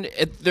anyone,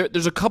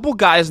 there's a couple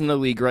guys in the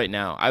league right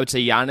now. I would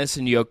say Giannis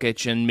and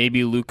Jokic and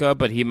maybe Luka,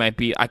 but he might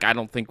be like, I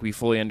don't think we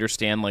fully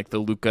understand like the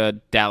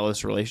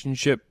Luka-Dallas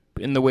relationship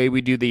in the way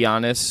we do the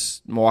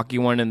Giannis Milwaukee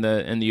one and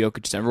the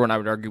Jokic Denver one. I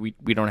would argue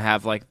we don't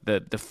have like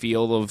the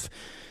feel of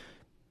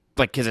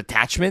like his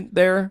attachment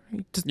there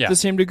to the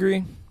same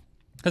degree,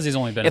 because he's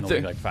only been in the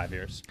league like 5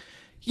 years.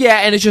 Yeah,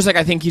 and it's just like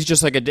I think he's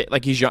just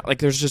like he's young. Like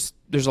there's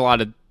a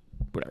lot of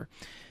whatever.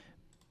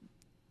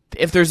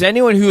 If there's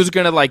anyone who's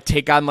gonna like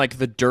take on like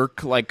the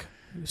Dirk, like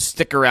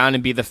stick around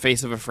and be the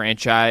face of a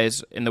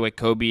franchise in the way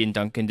Kobe and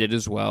Duncan did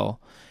as well,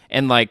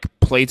 and like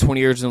play 20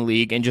 years in the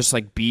league and just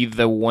like be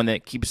the one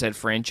that keeps that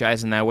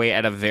franchise in that way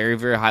at a very,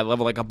 very high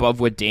level, like above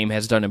what Dame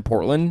has done in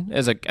Portland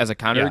as a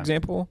counter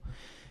example,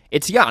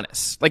 it's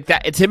Giannis. Like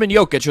that, it's him and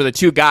Jokic are the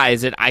two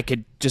guys that I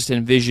could just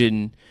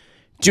envision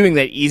doing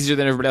that easier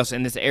than everybody else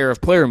in this era of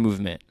player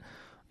movement.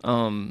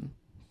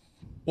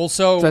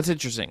 So that's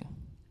interesting.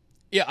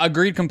 Yeah,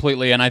 agreed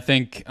completely. And I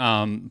think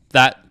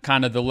that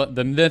kind of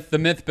the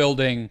myth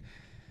building,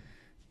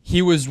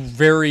 he was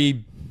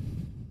very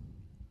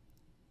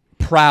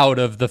proud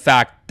of the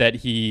fact that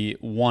he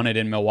won it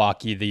in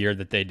Milwaukee the year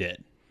that they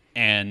did.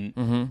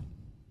 And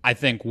I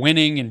think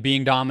winning and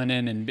being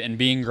dominant and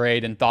being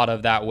great and thought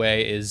of that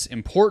way is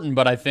important,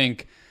 but I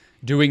think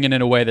doing it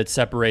in a way that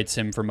separates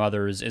him from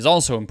others is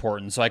also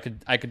important. So I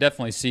could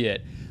definitely see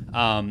it.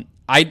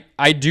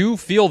 I do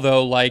feel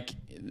though like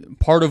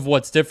part of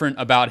what's different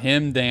about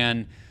him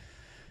than,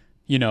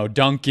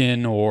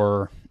 Duncan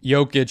or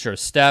Jokic or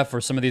Steph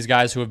or some of these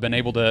guys who have been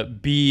able to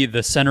be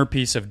the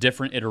centerpiece of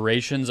different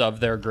iterations of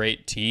their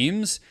great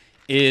teams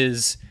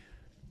is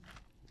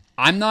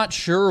I'm not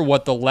sure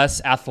what the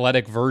less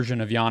athletic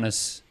version of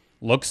Giannis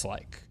looks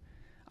like.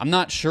 I'm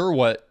not sure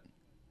what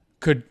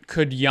could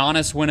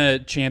Giannis win a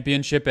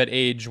championship at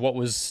age, what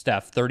was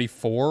Steph,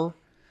 34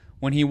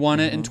 when he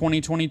won it in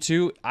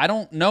 2022? I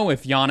don't know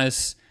if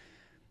Giannis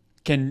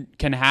can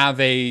have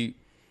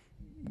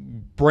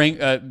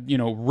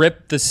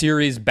rip the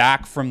series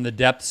back from the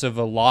depths of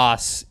a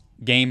loss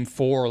game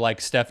 4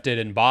 like Steph did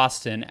in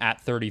Boston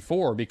at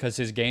 34, because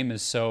his game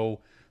is so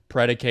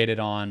predicated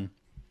on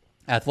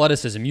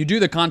athleticism. You do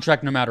the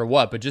contract no matter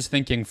what, but just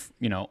thinking,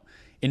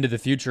 into the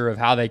future of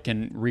how they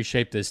can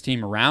reshape this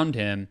team around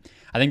him,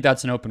 I think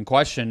that's an open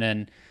question.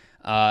 And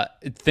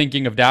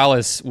thinking of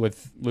Dallas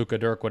with Luka,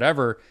 Dirk,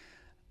 whatever,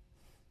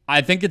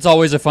 I think it's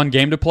always a fun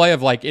game to play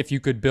of like if you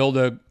could build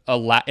in a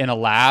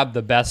lab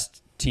the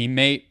best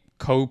teammate,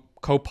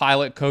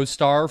 co-pilot,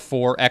 co-star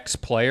for X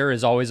player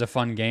is always a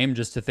fun game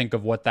just to think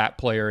of what that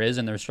player is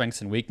and their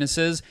strengths and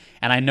weaknesses.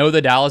 And I know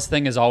the Dallas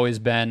thing has always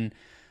been,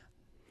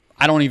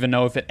 I don't even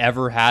know if it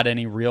ever had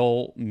any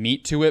real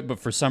meat to it, but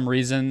for some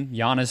reason,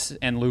 Giannis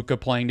and Luka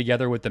playing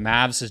together with the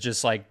Mavs is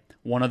just like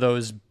one of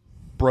those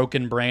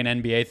broken brain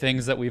NBA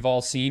things that we've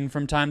all seen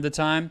from time to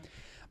time.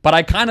 But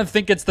I kind of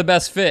think it's the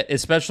best fit,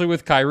 especially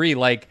with Kyrie.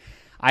 Like,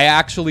 I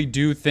actually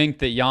do think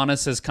that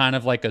Giannis is kind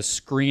of like a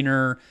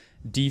screener,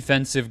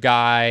 defensive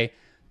guy,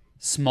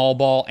 small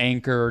ball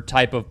anchor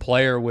type of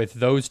player with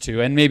those two.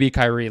 And maybe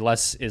Kyrie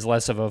is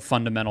less of a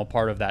fundamental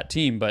part of that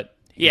team, but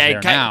he's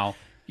there now.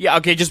 Yeah,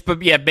 okay,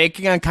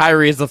 banking on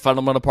Kyrie is the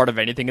fundamental part of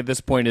anything at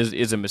this point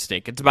is a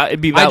mistake.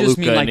 It'd be about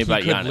Luka and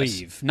about Giannis.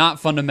 Leave,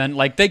 not fundamental.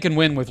 Like they can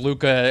win with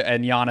Luka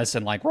and Giannis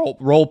and like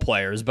role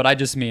players, but I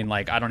just mean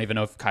like I don't even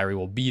know if Kyrie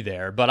will be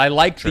there. But I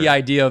like the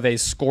idea of a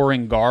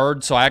scoring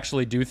guard, so I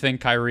actually do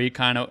think Kyrie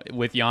kind of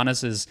with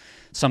Giannis is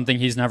something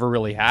he's never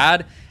really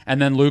had, and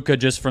then Luka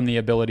just from the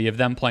ability of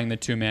them playing the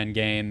 2-man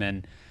game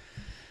and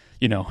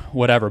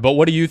whatever. But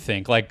what do you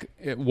think? Like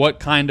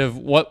what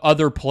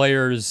other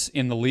players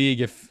in the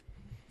league if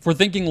we're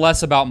thinking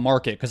less about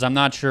market, because I'm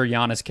not sure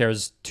Giannis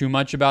cares too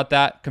much about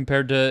that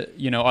compared to,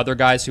 other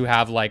guys who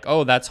have like,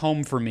 oh, that's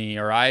home for me,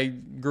 or I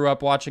grew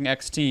up watching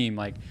X team.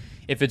 Like,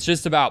 if it's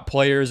just about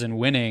players and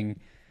winning,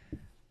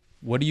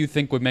 what do you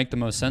think would make the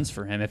most sense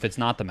for him if it's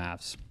not the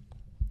Mavs?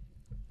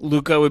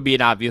 Luka would be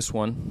an obvious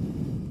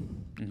one.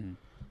 Mm-hmm.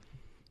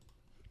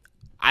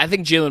 I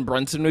think Jalen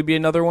Brunson would be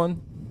another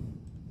one.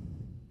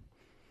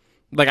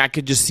 Like, I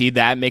could just see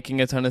that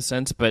making a ton of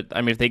sense, but,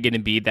 I mean, if they get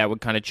Embiid, that would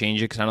kind of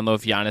change it, because I don't know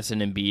if Giannis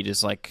and Embiid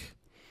is, like,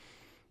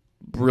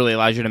 really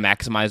allows you to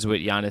maximize what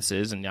Giannis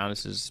is, and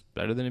Giannis is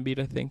better than Embiid,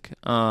 I think.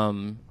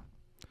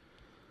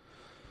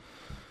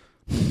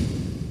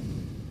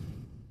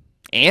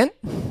 And?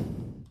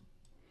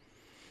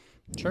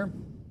 Sure.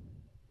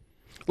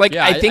 Like,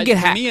 yeah, I think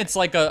to me, it's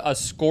like a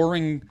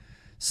scoring,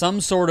 some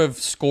sort of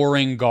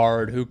scoring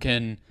guard who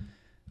can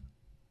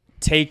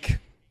take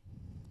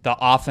the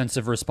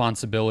offensive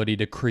responsibility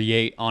to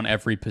create on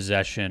every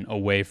possession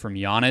away from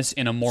Giannis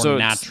in a more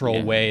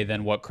natural way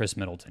than what Chris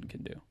Middleton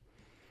can do.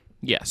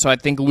 Yeah, so I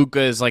think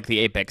Luka is like the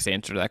apex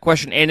answer to that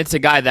question, and it's a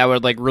guy that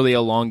would like really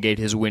elongate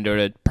his window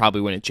to probably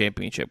win a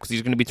championship because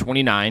he's going to be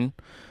 29.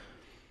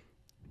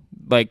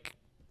 Like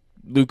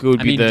Luka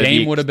would be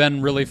Dame would have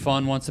been really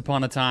fun once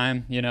upon a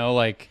time,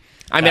 like.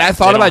 I mean, I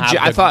thought about.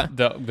 I thought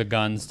the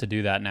guns to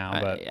do that now,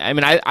 but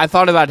I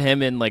thought about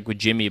him and like with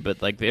Jimmy,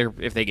 but like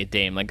if they get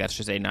Dame, like that's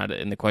just not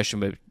in the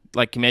question. But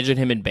like, imagine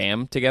him and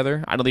Bam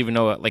together. I don't even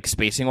know like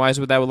spacing wise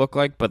what that would look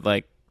like, but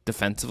like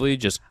defensively,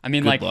 just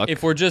good luck.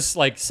 If we're just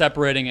like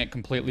separating it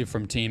completely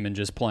from team and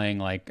just playing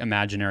like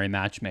imaginary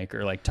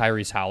matchmaker, like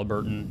Tyrese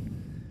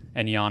Halliburton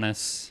and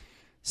Giannis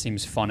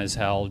seems fun as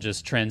hell.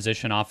 Just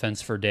transition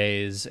offense for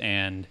days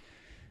and.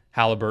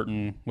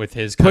 Halliburton with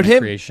his kind of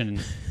creation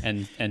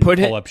and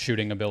pull-up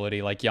shooting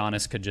ability. Like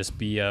Giannis could just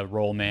be a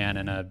roll man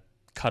and a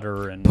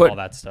cutter and all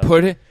that stuff.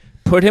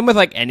 Put him with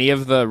like any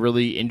of the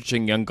really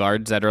interesting young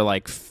guards that are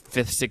like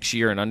 5th, 6th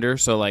year and under.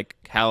 So like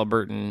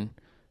Halliburton,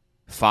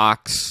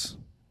 Fox,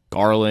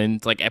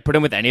 Garland. Like I put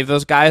him with any of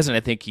those guys, and I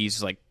think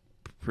he's like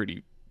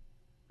pretty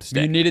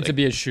steady. You needed to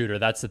be a shooter.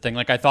 That's the thing.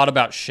 Like I thought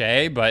about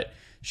Shea, but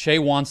Shea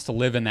wants to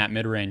live in that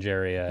mid-range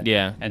area.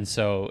 Yeah. And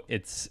so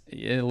it's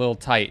a little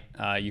tight.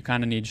 You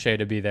kind of need Shea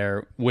to be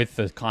there with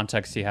the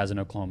context he has in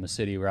Oklahoma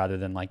City rather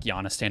than like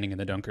Giannis standing in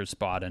the dunker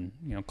spot and,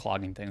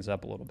 clogging things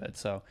up a little bit.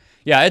 So,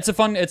 yeah, it's a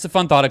fun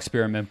thought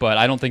experiment, but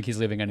I don't think he's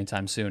leaving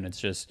anytime soon.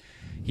 It's just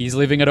he's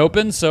leaving it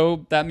open,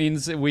 so that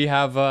means we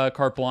have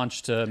carte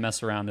blanche to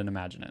mess around and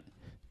imagine it.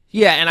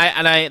 Yeah,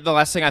 and I the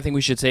last thing I think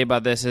we should say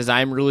about this is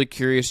I'm really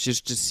curious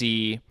just to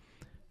see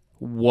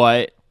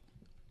what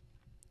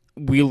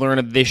we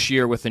learned this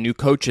year with a new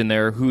coach in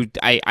there who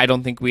I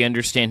don't think we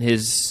understand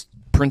his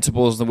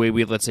principles the way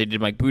we, let's say, did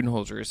Mike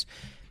Budenholzer's.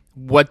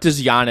 What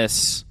does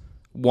Giannis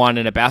want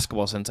in a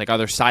basketball sense? Like, are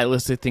there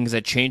stylistic things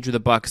that change with the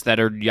Bucks that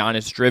are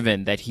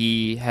Giannis-driven, that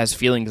he has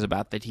feelings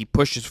about, that he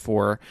pushes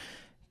for,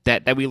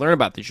 that we learn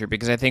about this year?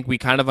 Because I think we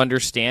kind of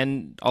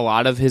understand a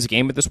lot of his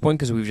game at this point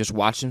because we've just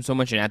watched him so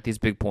much and at these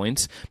big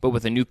points. But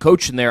with a new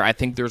coach in there, I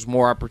think there's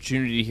more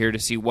opportunity here to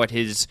see what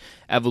his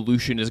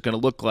evolution is going to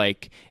look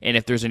like and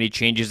if there's any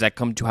changes that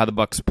come to how the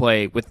Bucks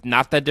play with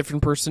not that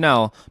different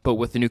personnel, but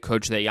with the new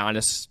coach that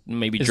Giannis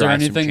maybe drives some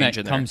change in there. Is there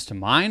anything that comes to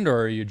mind,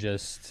 or are you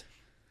just...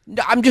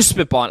 No, I'm just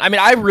spitballing. I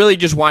mean, I really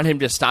just want him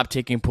to stop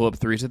taking pull-up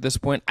threes at this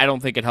point. I don't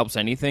think it helps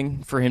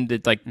anything for him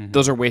to, like,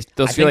 those feel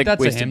like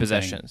wasted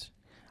possessions. Thing.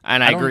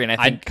 And I agree, and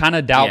I kind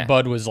of doubt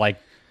Bud was like,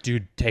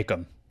 "Dude, take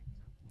him."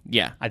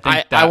 Yeah, I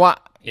think that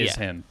is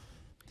him.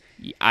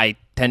 I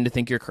tend to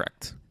think you're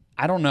correct.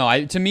 I don't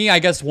know. To me, I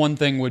guess one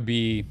thing would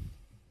be,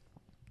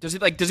 does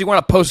he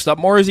want to post up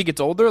more as he gets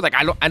older? Like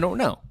I don't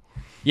know.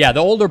 Yeah, the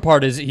older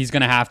part is he's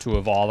going to have to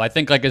evolve. I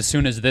think like as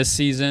soon as this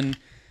season,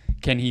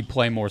 can he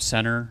play more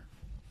center?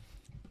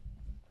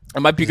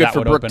 It might be good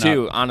for Brook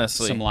too,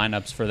 honestly. Some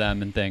lineups for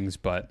them and things,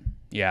 but.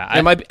 Yeah,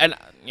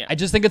 I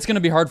just think it's going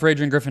to be hard for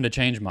Adrian Griffin to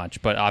change much,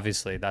 but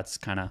obviously that's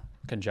kind of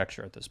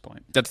conjecture at this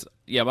point. But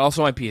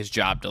also might be his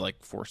job to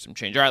like force some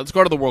change. All right, let's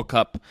go to the World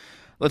Cup.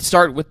 Let's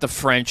start with the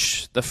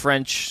French. The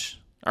French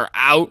are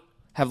out,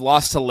 have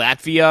lost to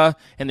Latvia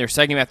in their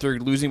second after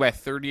losing by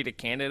 30 to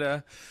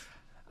Canada.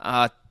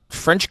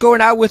 French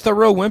going out with a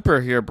real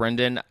whimper here,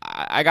 Brendan.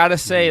 I gotta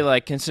say,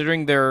 like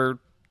considering the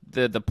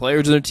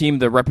players of their team,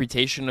 the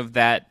reputation of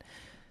that,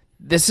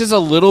 this is a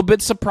little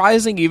bit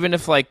surprising, even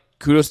if like.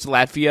 Kudos to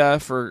Latvia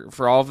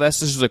for all of this.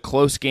 This was a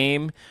close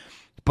game,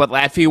 but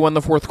Latvia won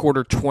the fourth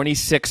quarter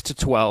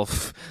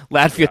 26-12.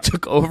 Latvia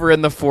took over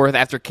in the fourth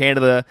after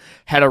Canada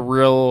had a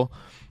real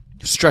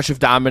stretch of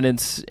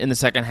dominance in the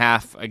second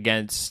half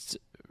against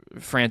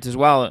France as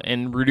well.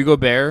 And Rudy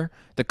Gobert,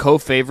 the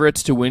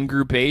co-favorites to win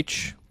Group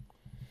H,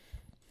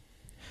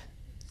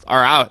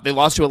 are out. They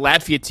lost to a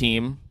Latvia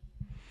team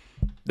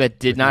that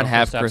did not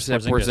have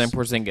Kristaps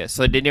Porzingis.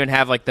 So they didn't even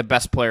have like the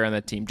best player on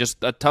the team.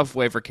 Just a tough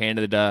way for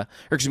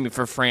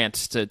for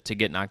France to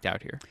get knocked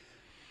out here.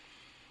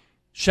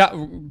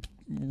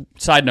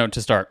 Side note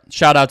to start.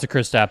 Shout out to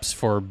Kristaps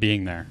for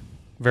being there.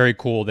 Very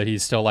cool that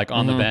he's still like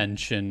on the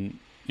bench and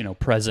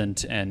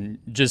present, and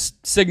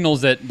just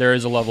signals that there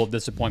is a level of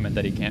disappointment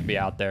that he can't be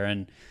out there.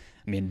 And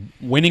I mean,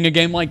 winning a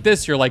game like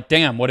this, you're like,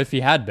 damn, what if he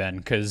had been?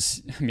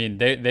 Because I mean,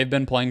 they've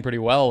been playing pretty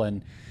well,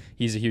 and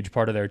he's a huge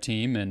part of their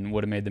team and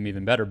would have made them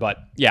even better. But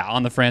yeah,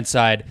 on the France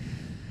side,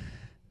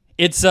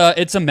 it's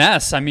a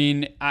mess. I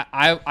mean,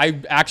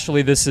 I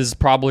actually, this is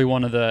probably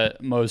one of the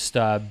most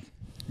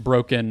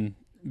broken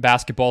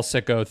basketball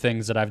sicko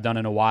things that I've done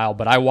in a while.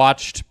 But I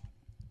watched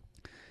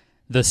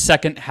the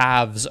second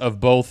halves of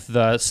both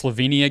the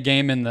Slovenia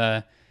game and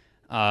the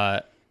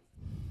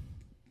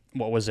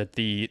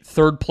the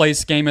third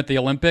place game at the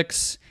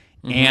Olympics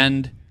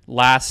and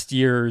last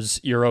year's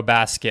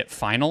Eurobasket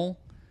final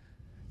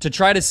to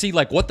try to see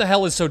like what the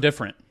hell is so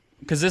different,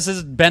 because this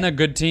has been a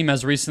good team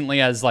as recently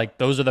as like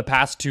those are the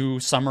past two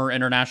summer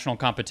international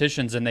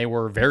competitions, and they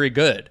were very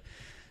good.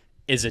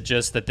 Is it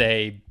just that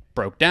they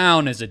broke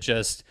down? Is it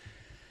just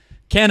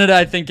Canada,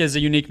 I think, is a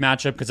unique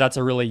matchup because that's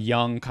a really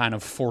young, kind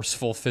of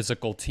forceful,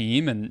 physical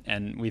team,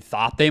 and we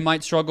thought they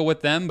might struggle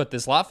with them. But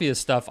this Latvia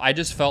stuff, I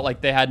just felt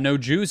like they had no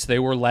juice. They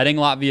were letting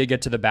Latvia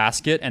get to the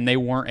basket, and they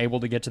weren't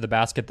able to get to the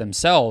basket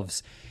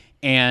themselves.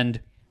 And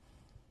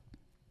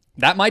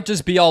that might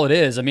just be all it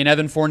is. I mean,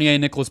 Evan Fournier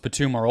and Nicolas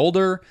Batum are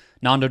older.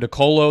 Nando De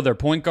Colo, their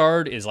point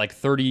guard, is like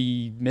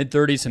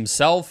mid-30s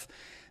himself.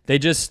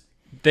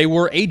 They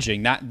were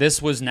aging.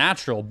 This was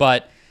natural.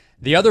 But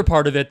the other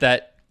part of it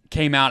that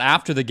came out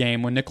after the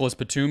game when Nicolas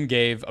Batum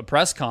gave a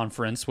press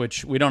conference,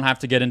 which we don't have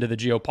to get into the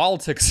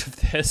geopolitics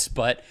of this,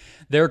 but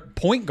their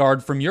point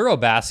guard from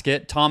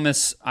Eurobasket,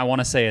 Thomas, I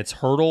want to say it's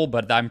Hurdle,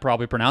 but I'm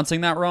probably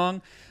pronouncing that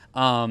wrong,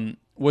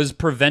 was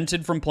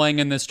prevented from playing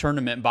in this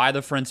tournament by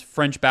the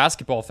French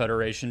Basketball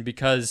Federation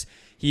because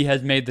he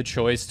had made the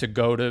choice to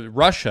go to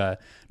Russia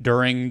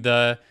during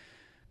the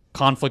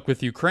conflict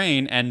with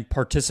Ukraine and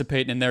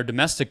participate in their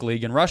domestic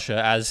league in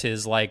Russia as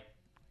his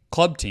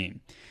club team.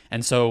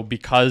 And so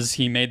because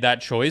he made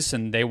that choice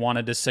and they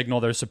wanted to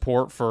signal their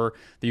support for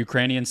the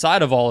Ukrainian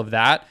side of all of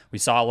that, we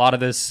saw a lot of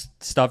this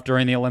stuff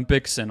during the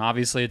Olympics, and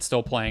obviously it's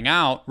still playing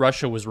out.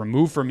 Russia was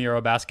removed from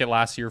Eurobasket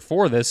last year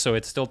for this, so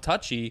it's still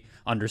touchy,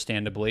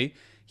 understandably.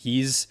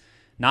 He's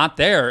not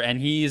there, and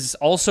he's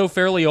also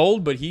fairly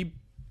old, but he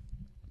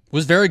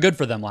was very good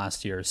for them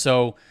last year.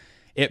 So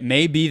it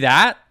may be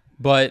that,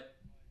 but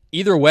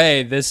either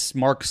way, this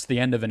marks the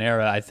end of an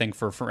era, I think,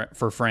 for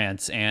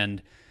France,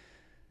 and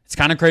it's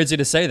kind of crazy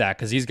to say that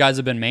because these guys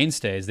have been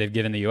mainstays. They've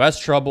given the U.S.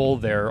 trouble.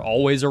 They're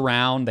always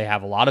around. They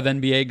have a lot of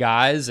NBA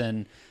guys,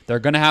 and they're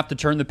going to have to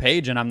turn the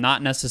page, and I'm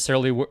not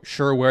necessarily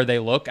sure where they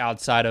look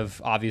outside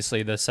of,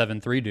 obviously, the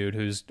 7-3 dude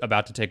who's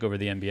about to take over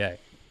the NBA.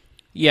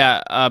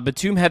 Yeah,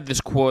 Batum had this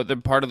quote, the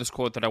part of this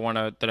quote that I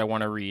want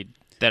to read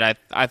that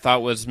I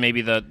thought was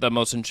maybe the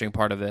most interesting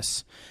part of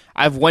this.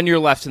 I have 1 year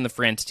left in the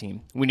France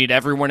team. We need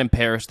everyone in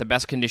Paris, the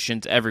best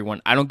conditions,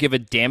 everyone. I don't give a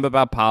damn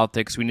about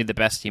politics. We need the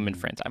best team in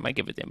France. I might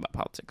give a damn about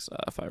politics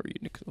if I were you,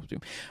 Nicolas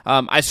Batum.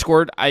 I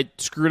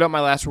screwed up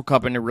my last World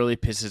Cup, and it really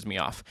pisses me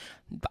off.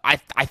 I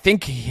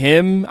think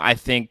I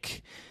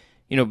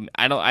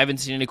haven't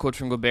seen any quotes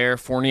from Gobert.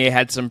 Fournier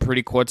had some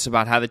pretty quotes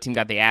about how the team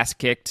got their ass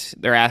kicked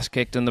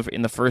in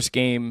the first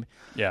game.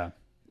 Yeah.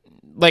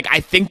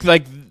 I think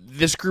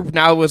this group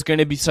now was going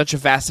to be such a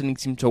fascinating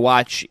team to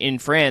watch in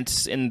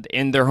France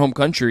in their home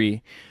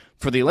country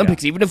for the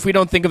Olympics. Yeah. Even if we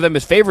don't think of them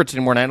as favorites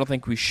anymore, and I don't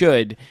think we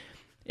should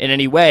in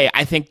any way,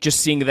 I think just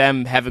seeing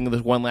them having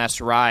this one last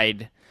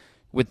ride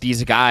with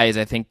these guys,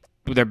 I think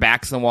with their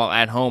backs on the wall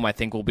at home, I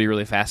think will be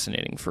really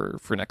fascinating for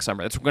next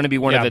summer. It's going to be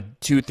one of the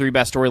 2-3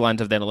 best storylines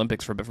of that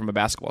Olympics from a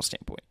basketball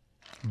standpoint.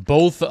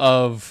 Both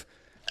of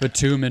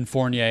Batum and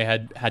Fournier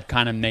had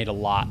kind of made a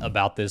lot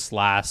about this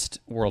last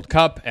World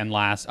Cup and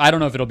I don't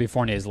know if it'll be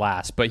Fournier's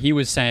last, but he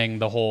was saying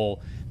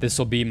this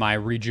will be my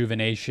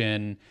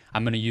rejuvenation.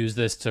 I'm going to use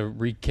this to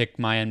re-kick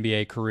my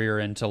NBA career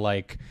into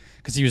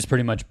because he was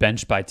pretty much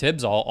benched by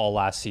Tibbs all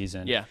last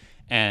season. Yeah.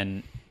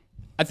 And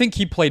I think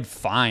he played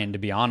fine, to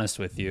be honest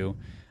with you.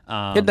 He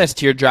had a nice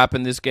teardrop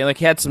in this game.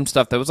 He had some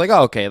stuff that was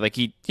okay.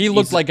 He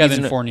looked like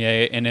Evan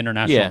Fournier in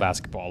international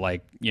basketball.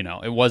 It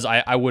was.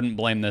 I wouldn't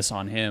blame this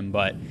on him,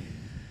 but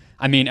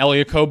I mean,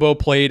 Elie Okobo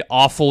played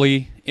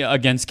awfully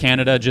against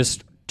Canada,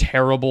 just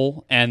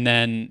terrible, and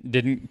then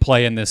didn't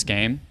play in this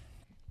game.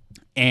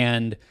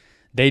 And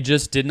they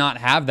just did not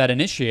have that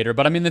initiator.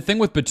 But I mean, the thing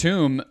with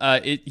Batum,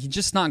 he's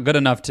just not good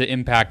enough to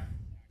impact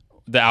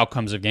the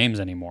outcomes of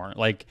games anymore.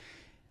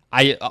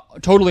 I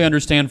totally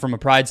understand from a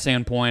pride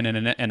standpoint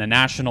and a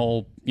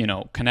national,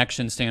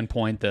 connection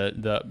standpoint,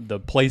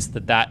 the place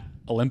that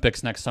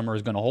Olympics next summer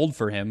is going to hold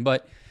for him.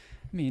 But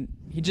I mean,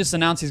 he just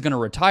announced he's going to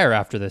retire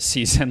after this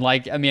season.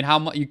 Like, I mean,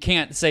 you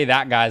can't say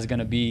that guy's going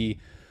to be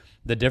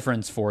the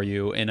difference for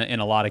you in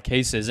a lot of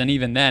cases. And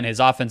even then, his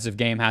offensive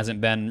game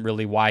hasn't been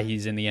really why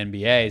he's in the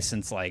NBA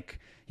since like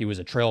he was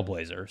a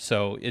trailblazer.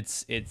 So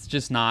it's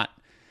just not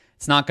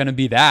going to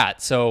be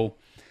that. So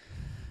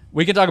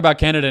we can talk about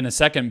Canada in a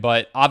second,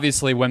 but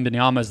obviously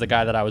Wembanyama is the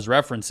guy that I was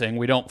referencing.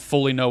 We don't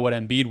fully know what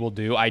Embiid will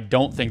do. I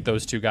don't think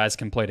those two guys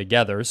can play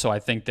together, so I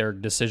think their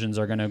decisions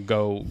are going to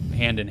go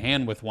hand in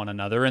hand with one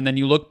another. And then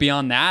you look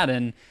beyond that,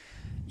 and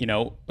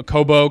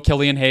Kobo,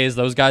 Killian Hayes,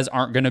 those guys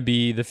aren't going to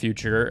be the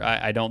future,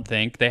 I don't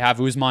think. They have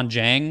Ousmane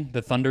Dieng,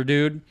 the Thunder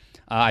dude.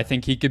 I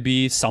think he could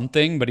be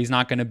something, but he's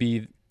not going to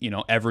be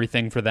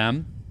everything for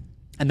them.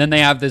 And then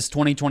they have this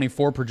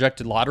 2024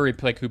 projected lottery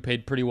pick who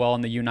played pretty well in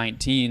the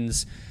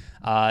U19s.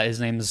 His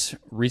name's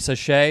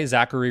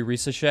Zachary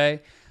Risachet.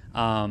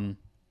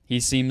 He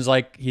seems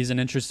like he's an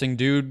interesting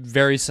dude,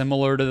 very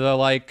similar to the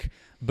like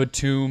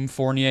Batum,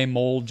 Fournier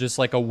mold, just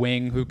like a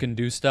wing who can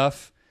do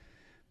stuff.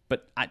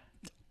 But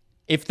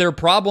if their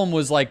problem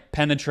was like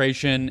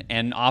penetration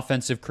and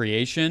offensive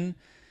creation,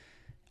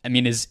 I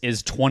mean, is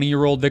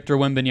 20-year-old Victor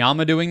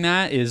Wembanyama doing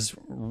that? Is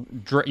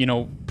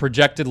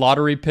projected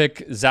lottery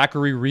pick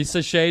Zachary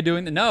Risachet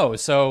doing that? No,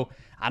 so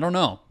I don't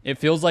know. It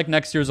feels like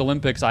next year's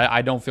Olympics,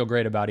 I don't feel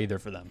great about either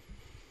for them.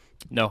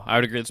 No, I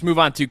would agree. Let's move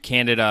on to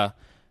Canada.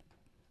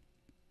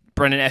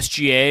 Brendan,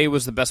 SGA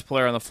was the best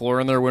player on the floor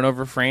in their win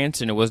over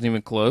France, and it wasn't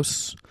even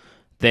close.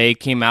 They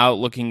came out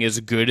looking as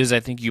good as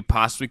I think you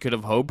possibly could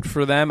have hoped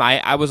for them.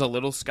 I was a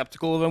little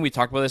skeptical of them. We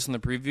talked about this in the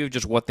preview,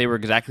 just what they were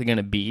exactly going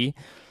to be.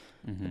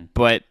 Mm-hmm.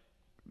 But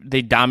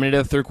they dominated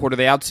the third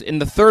quarter. In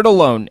the third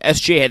alone,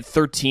 SGA had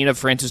 13 of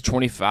France's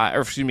 25,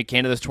 or excuse me,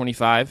 Canada's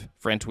 25.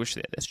 France wished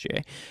they had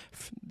SGA.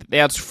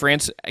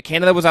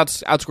 Canada was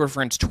outscored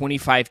France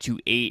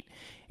 25-8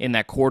 in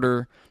that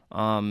quarter.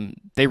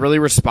 They really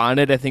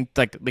responded. I think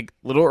like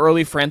little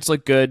early, France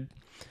looked good.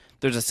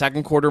 There's a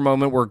second quarter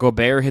moment where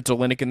Gobert hits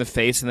Olynyk in the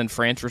face, and then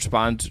France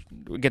responds,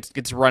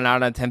 gets run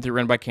out on a 10-3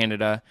 run by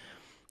Canada.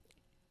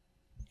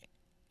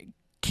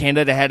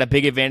 Canada had a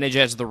big advantage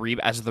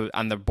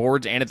on the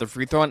boards and at the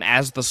free throw, and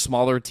as the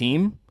smaller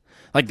team,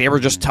 like they were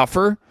just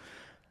tougher.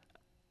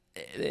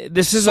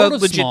 This is sort a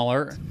of legit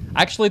smaller.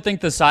 I actually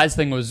think the size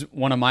thing was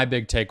one of my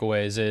big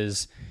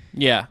takeaways.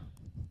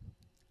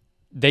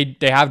 They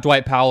have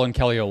Dwight Powell and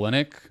Kelly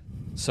Olynyk,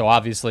 so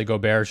obviously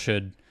Gobert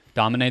should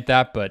dominate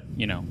that. But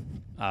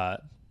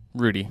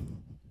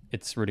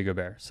it's Rudy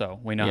Gobert, so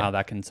we know how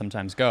that can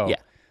sometimes go. Yeah.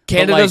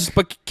 Canada's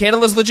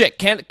legit.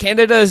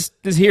 Canada is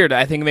here to,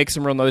 I think, make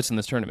some real noise in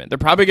this tournament. They're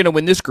probably going to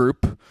win this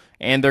group,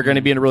 and they're going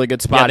to be in a really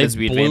good spot as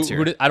we advance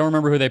here. I don't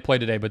remember who they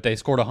played today, but they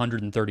scored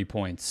 130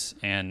 points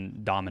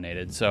and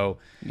dominated. So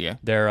yeah,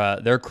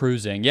 they're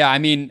cruising. Yeah, I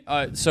mean,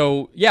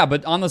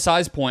 but on the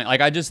size point,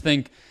 like I just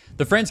think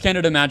the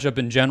France-Canada matchup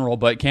in general,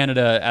 but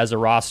Canada as a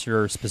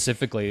roster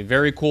specifically,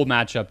 very cool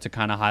matchup to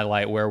kind of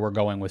highlight where we're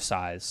going with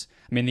size.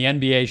 I mean, the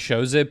NBA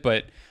shows it,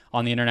 but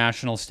on the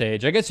international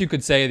stage, I guess you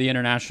could say the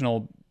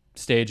international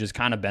stage has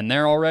kind of been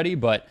there already,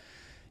 but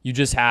you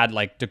just had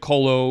like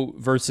DeColo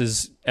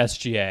versus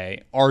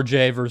SGA,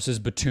 RJ versus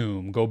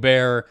Batum,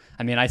 Gobert.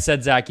 I mean, I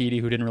said Zach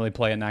Edey, who didn't really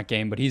play in that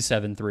game, but he's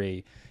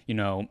 7'3".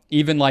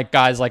 Even like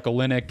guys like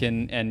Olynyk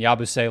and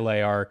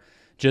Yabusele are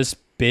just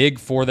big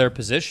for their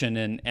position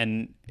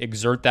and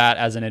exert that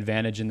as an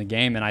advantage in the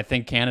game. And I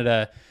think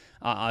Canada,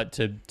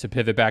 to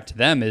pivot back to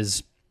them,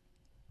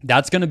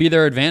 that's going to be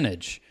their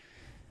advantage.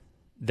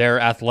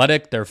 They're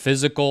athletic, they're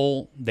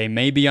physical, they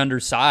may be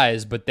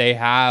undersized, but they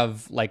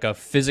have like a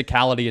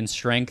physicality and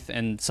strength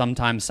and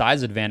sometimes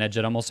size advantage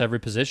at almost every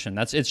position.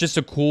 It's just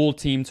a cool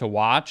team to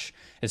watch,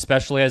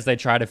 especially as they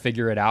try to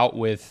figure it out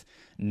with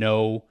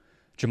no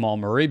Jamal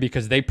Murray,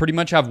 because they pretty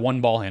much have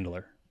one ball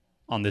handler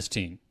on this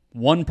team.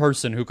 One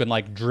person who can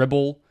like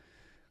dribble,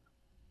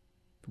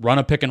 run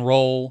a pick and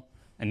roll,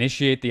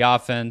 initiate the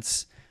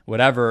offense,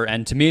 whatever.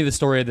 And to me, the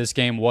story of this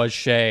game was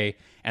Shea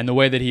and the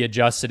way that he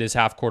adjusted his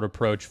half-court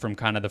approach from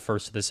kind of the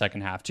first to the second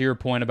half. To your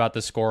point about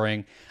the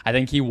scoring, I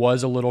think he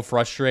was a little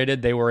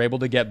frustrated. They were able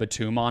to get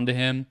Batum onto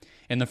him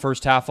in the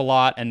first half a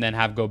lot and then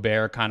have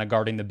Gobert kind of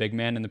guarding the big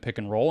man in the pick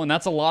and roll. And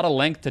that's a lot of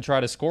length to try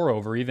to score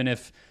over, even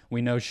if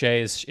we know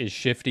Shea is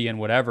shifty and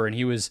whatever. And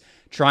he was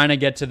trying to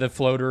get to the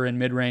floater and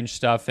mid-range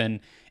stuff,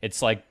 and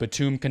it's like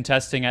Batum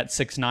contesting at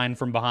 6'9"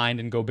 from behind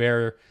and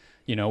Gobert,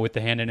 with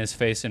the hand in his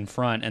face in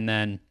front. And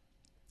then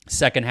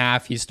second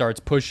half, he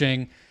starts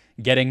pushing,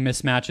 getting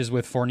mismatches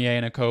with Fournier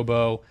and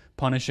Akobo,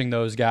 punishing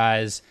those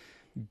guys.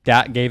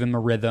 That gave him a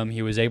rhythm.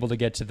 He was able to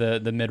get to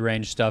the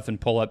mid-range stuff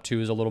and pull up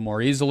twos a little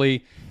more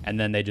easily, and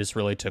then they just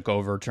really took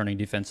over, turning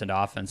defense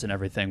into offense and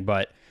everything.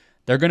 But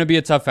they're going to be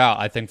a tough out,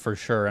 I think, for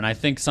sure. And I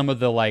think some of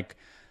the,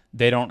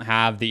 they don't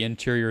have the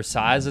interior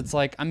size. It's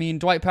like, I mean,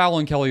 Dwight Powell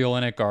and Kelly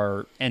Olynyk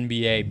are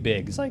NBA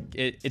bigs.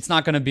 It's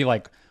not going to be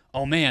like,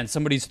 oh man,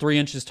 somebody's 3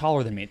 inches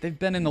taller than me. They've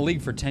been in the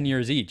league for 10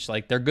 years each.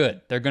 They're good.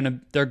 They're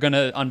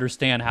gonna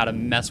understand how to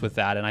mess with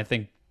that. And I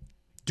think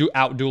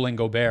out-dueling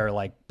Gobert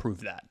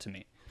proved that to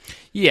me.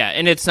 Yeah,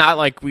 and it's not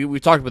like we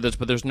talked about this,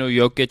 but there's no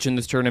Jokic in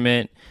this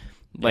tournament.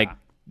 Like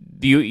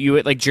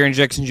you like Jaren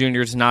Jackson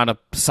Jr. is not a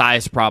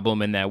size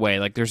problem in that way.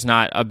 Like there's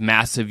not a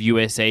massive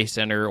USA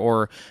center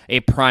or a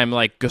prime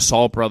like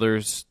Gasol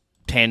brothers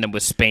tandem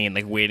with Spain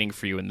like waiting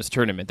for you in this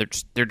tournament.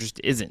 There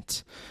just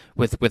isn't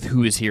with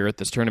who is here at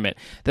this tournament.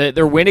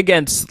 Their win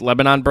against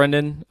Lebanon,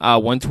 Brendan,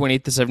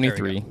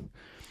 128-73.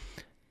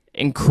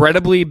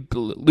 Incredibly,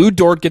 Lou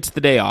Dort gets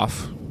the day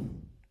off.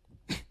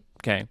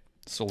 Okay,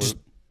 salute. Just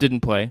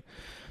didn't play.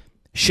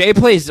 Shea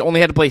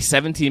only had to play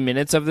 17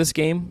 minutes of this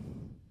game.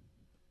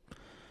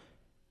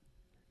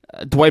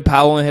 Dwight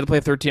Powell only had to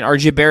play 13.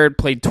 RJ Barrett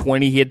played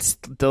 20. He had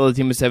still a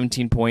team with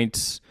 17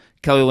 points.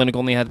 Kelly Olynyk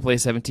only had to play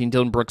 17.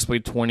 Dylan Brooks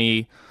played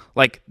 20.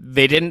 Like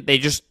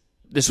this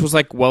was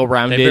like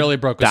well-rounded. They barely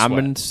broke a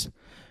dominance. sweat.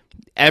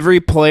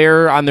 Every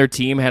player on their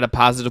team had a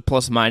positive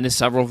plus minus.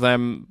 Several of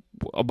them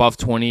above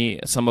 20,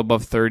 some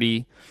above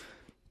 30.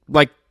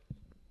 Like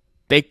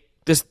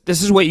this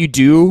is what you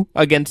do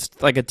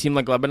against like a team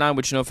like Lebanon,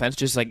 which no offense,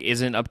 just like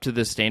isn't up to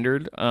the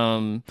standard.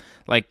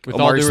 Like with Omari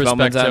all due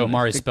respect to on,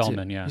 Omari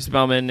Spellman, yeah.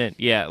 Spellman, and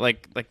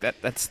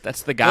that's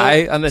the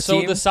guy on the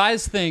team. So the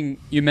size thing,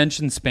 you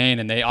mentioned Spain,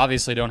 and they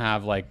obviously don't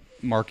have like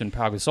Mark and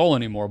Pau Gasol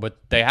anymore, but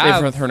they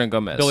have Hernan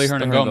Gomez. Billy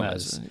Hernan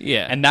Gomez.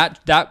 Yeah, and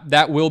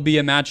that will be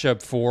a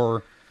matchup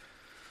for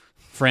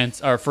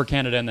France or for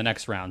Canada in the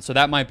next round. So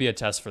that might be a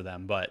test for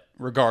them. But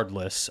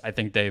regardless, I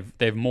think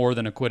they've more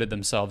than acquitted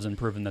themselves and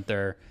proven that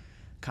they're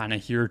kind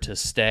of here to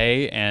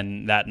stay,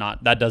 and that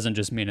doesn't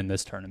just mean in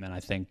this tournament. I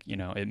think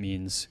it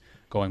means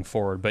going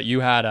forward. But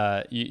you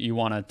had you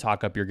want to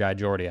talk up your guy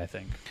Jordy, I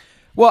think.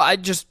 Well, I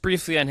just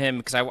briefly on him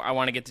because I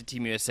want to get to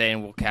Team USA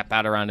and we'll cap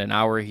out around an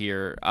hour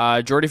here.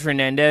 Jordy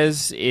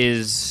Fernandez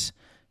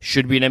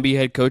should be an NBA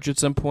head coach at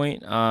some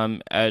point.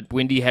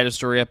 Wendy had a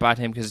story about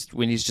him because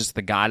Wendy's just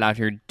the god out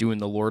here doing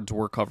the Lord's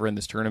work covering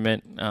this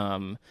tournament.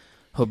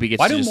 Hope he gets.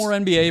 Why do more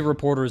NBA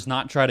reporters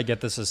not try to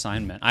get this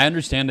assignment? I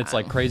understand it's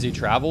like crazy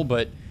travel,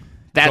 but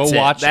go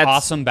watch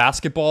awesome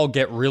basketball,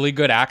 get really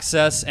good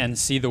access, and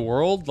see the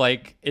world.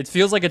 Like it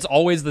feels like it's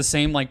always the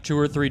same like 2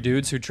 or 3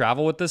 dudes who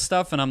travel with this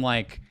stuff, and I'm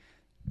like,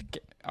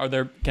 are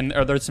there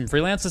some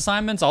freelance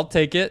assignments? I'll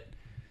take it.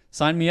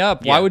 Sign me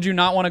up. Yeah. Why would you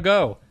not want to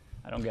go?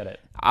 I don't get it.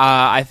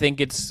 I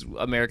think it's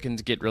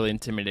Americans get really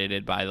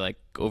intimidated by like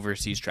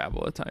overseas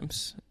travel at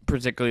times,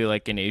 particularly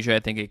like in Asia. I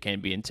think it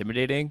can be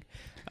intimidating.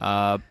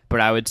 But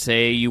I would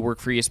say you work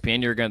for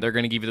ESPN, they're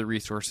gonna give you the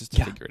resources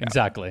to figure it out.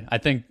 Exactly. I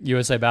think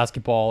USA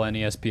Basketball and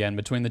ESPN,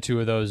 between the two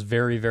of those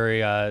very,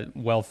 very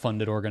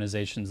well-funded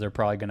organizations, they're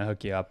probably gonna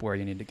hook you up where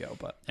you need to go.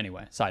 But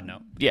anyway, side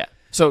note. Yeah.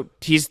 So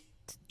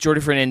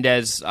Jordy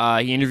Fernandez.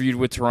 He interviewed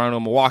with Toronto,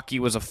 Milwaukee,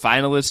 was a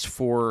finalist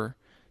for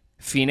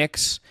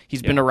Phoenix.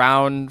 He's been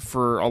around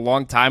for a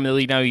long time in the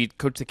league now. He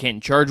coached the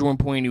Canton Charge at one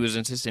point. He was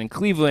an assistant in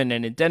Cleveland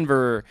and in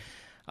Denver.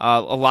 A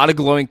lot of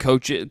glowing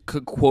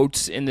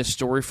quotes in this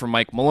story from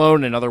Mike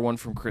Malone, another one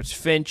from Chris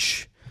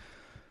Finch.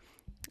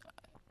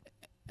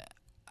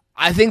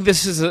 I think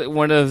this is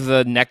one of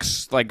the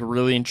next like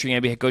really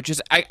intriguing NBA head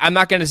coaches. I'm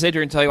not going to sit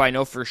here and tell you I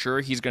know for sure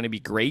he's going to be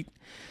great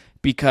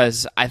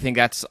because I think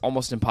that's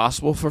almost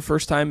impossible for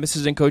first-time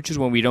assistant coaches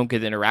when we don't get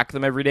to interact with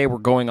them every day. We're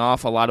going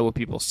off a lot of what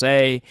people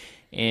say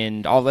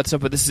and all that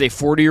stuff. But this is a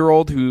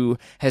 40-year-old who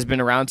has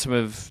been around some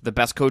of the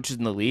best coaches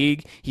in the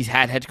league. He's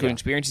had head coaching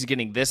experience. He's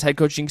getting this head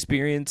coaching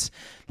experience.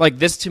 Like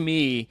this to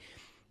me,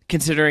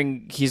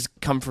 considering he's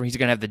going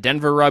to have the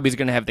Denver rub, he's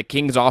going to have the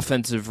Kings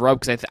offensive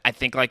rub because I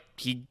think like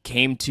he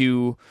came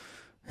to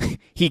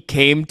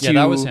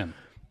that was him.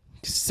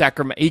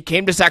 Sacramento. He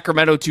came to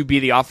Sacramento to be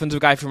the offensive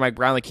guy for Mike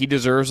Brown. Like he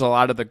deserves a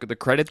lot of the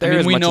credit there. I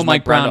mean, we know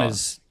Mike Brown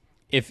is.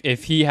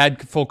 If he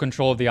had full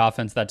control of the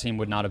offense, that team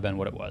would not have been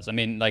what it was. I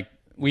mean, like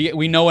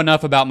we know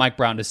enough about Mike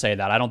Brown to say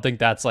that. I don't think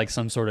that's like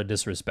some sort of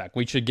disrespect.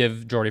 We should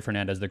give Jordy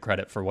Fernandez the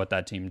credit for what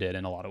that team did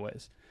in a lot of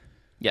ways.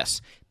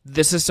 Yes.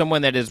 This is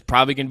someone that is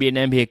probably going to be an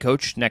NBA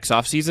coach next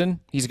offseason.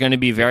 He's going to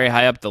be very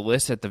high up the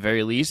list at the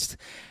very least.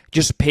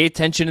 Just pay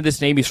attention to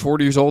this name. He's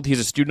 40 years old. He's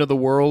a student of the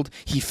world.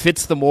 He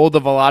fits the mold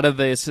of a lot of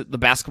the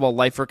basketball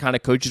lifer kind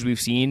of coaches we've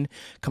seen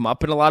come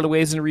up in a lot of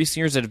ways in recent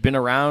years that have been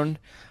around.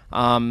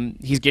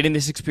 He's getting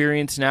this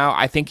experience now.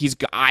 I think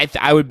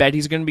I would bet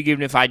he's going to be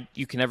given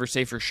you can never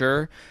say for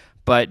sure.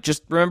 But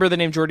just remember the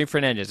name Jordy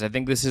Fernandez. I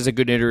think this is a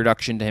good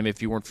introduction to him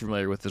if you weren't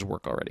familiar with his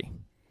work already.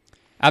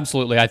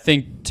 Absolutely. I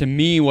think, to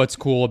me, what's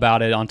cool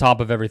about it, on top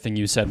of everything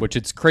you said, which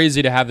it's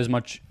crazy to have as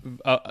much,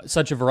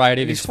 such a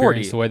variety of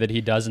experience 40. the way that he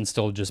does and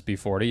still just be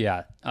 40,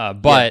 yeah.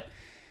 On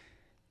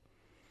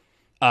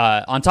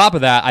top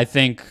of that, I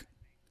think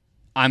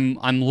I'm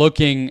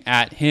looking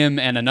at him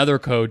and another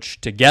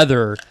coach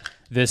together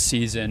this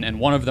season, and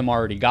one of them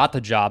already got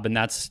the job, and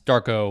that's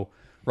Darko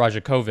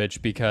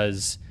Rajakovic,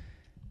 because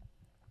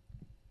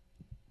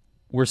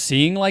we're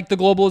seeing like the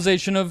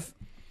globalization of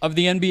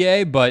the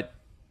NBA, but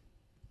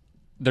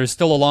there's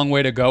still a long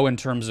way to go in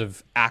terms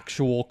of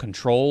actual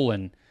control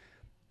and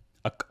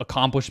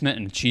accomplishment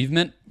and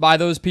achievement by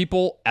those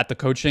people at the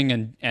coaching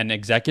and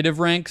executive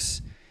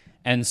ranks.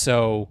 And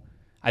so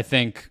I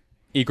think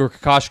Igor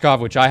Kokoshkov,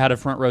 which I had a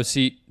front row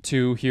seat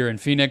to here in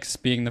Phoenix,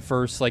 being the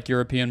first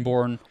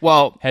European-born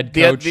head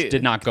coach,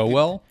 did not go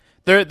well.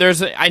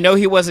 I know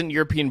he wasn't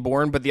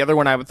European-born, but the other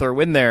one I would throw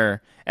in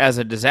there as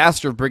a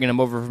disaster of bringing him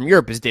over from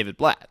Europe is David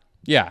Blatt.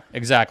 Yeah,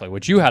 exactly,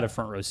 which you had a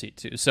front row seat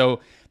to. So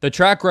the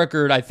track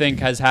record, I think,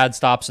 has had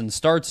stops and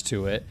starts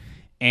to it.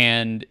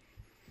 And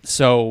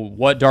so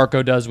what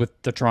Darko does with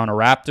the Toronto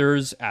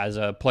Raptors as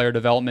a player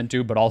development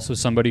dude, but also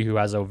somebody who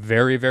has a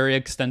very, very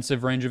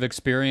extensive range of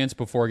experience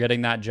before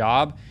getting that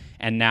job.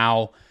 And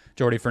now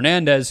Jordi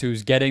Fernandez,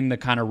 who's getting the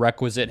kind of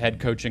requisite head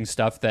coaching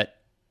stuff that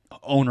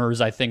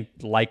owners, I think,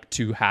 like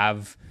to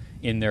have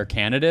in their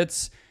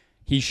candidates.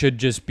 He should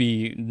just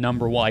be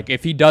number one. Like,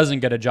 if he doesn't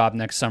get a job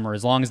next summer,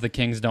 as long as the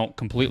Kings don't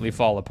completely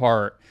fall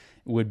apart,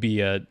 it would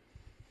be a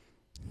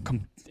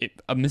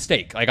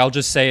mistake. Like, I'll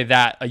just say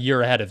that a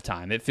year ahead of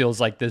time. It feels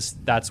like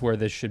that's where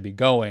this should be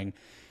going.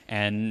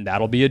 And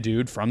that'll be a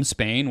dude from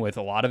Spain with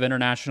a lot of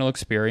international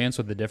experience,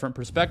 with a different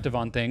perspective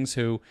on things,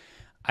 who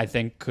I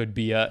think could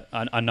be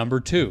a number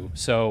two.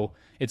 So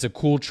it's a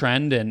cool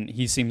trend, and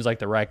he seems like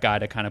the right guy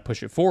to kind of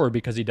push it forward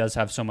because he does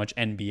have so much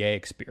NBA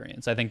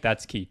experience. I think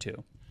that's key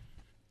too.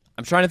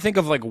 I'm trying to think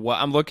of like what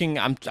I'm looking.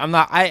 I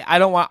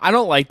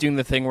don't like doing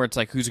the thing where it's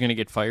like who's going to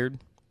get fired.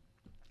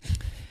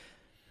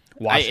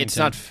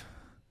 Washington.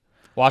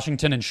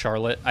 Washington and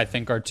Charlotte, I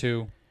think, are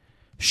two.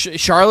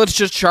 Charlotte's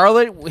just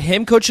Charlotte.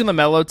 Him coaching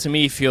LaMelo to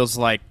me feels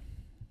like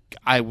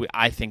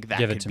I think that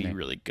could be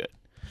really good.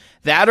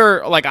 That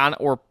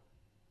or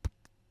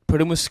put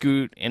him with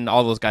Scoot and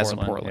all those guys in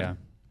Portland. Yeah.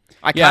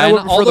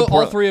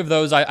 All three of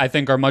those I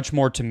think are much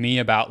more to me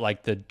about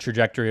like the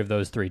trajectory of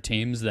those three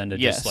teams than to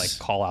just like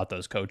call out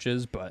those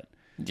coaches. But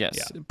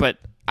but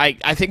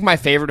I think my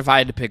favorite, if I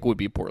had to pick, would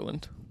be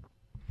Portland.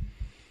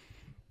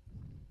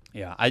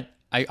 Yeah,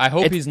 I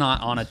hope he's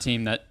not on a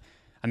team that.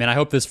 I mean, I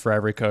hope this for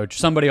every coach.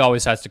 Somebody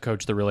always has to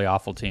coach the really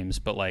awful teams,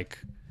 but like,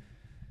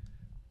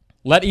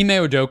 let Ime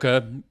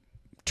Udoka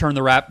turn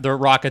the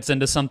Rockets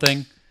into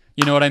something.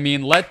 You know what I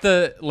mean? Let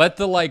the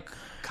like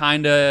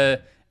kind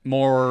of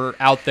more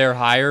out there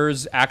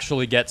hires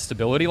actually get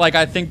stability. Like,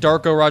 I think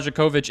Darko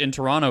Rajakovic in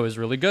Toronto is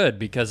really good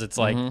because it's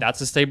like that's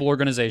a stable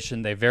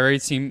organization. They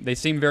seem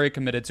very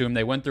committed to him.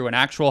 They went through an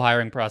actual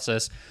hiring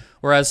process,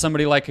 whereas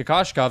somebody like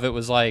Kokoshkov, it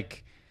was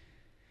like,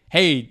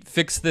 hey,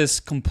 fix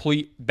this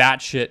complete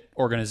batshit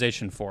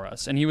organization for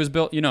us. And he was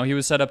built, he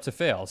was set up to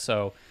fail.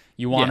 So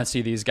you want to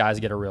see these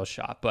guys get a real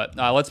shot. But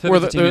let's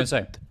pivot to Team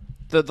USA.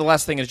 The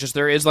last thing is just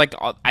there is like,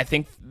 I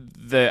think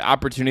the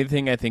opportunity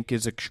thing I think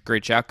is a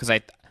great shout because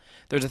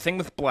there's a thing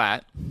with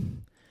Blatt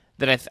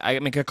that I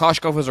mean,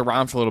 Kokoshkov was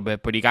around for a little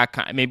bit, but he got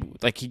maybe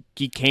like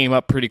he came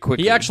up pretty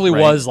quickly. He actually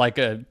was like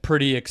a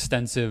pretty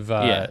extensive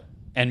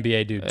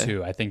NBA dude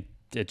too. I think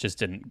it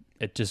just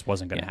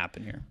wasn't going to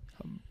happen here.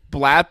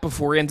 Blatt,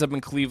 before he ends up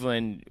in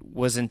Cleveland,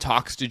 was in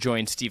talks to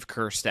join Steve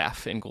Kerr's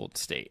staff in Golden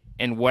State.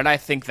 And what I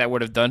think that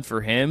would have done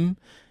for him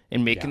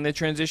in making the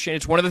transition,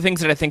 it's one of the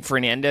things that I think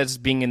Fernandez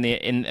being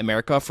in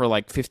America for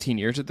like 15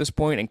 years at this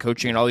point and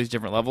coaching at all these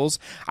different levels,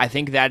 I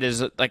think that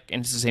is like,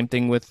 and it's the same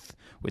thing with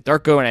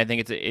Darko, and I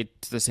think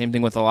it's the same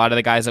thing with a lot of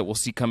the guys that we'll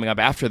see coming up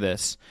after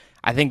this.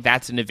 I think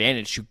that's an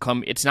advantage to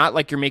come. It's not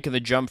like you're making the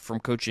jump from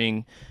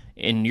coaching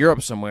in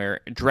Europe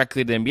somewhere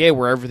directly to the NBA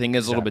where everything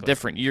is a little bit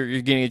different.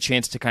 You're getting a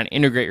chance to kind of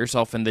integrate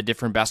yourself in the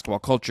different basketball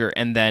culture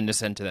and then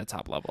ascend to that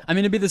top level. I mean,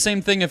 it'd be the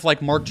same thing if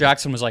like Mark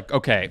Jackson was like,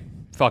 okay,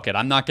 fuck it,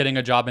 I'm not getting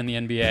a job in the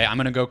NBA. I'm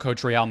going to go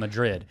coach Real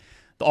Madrid.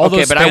 All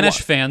those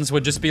Spanish fans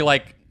would just be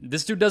like,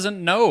 this dude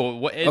doesn't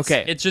know.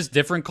 It's just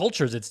different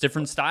cultures. It's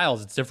different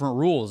styles. It's different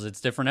rules.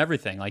 It's different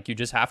everything. Like, you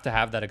just have to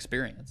have that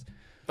experience.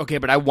 Okay,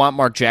 but I want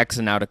Mark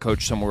Jackson now to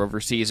coach somewhere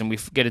overseas, and we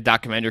get a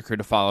documentary crew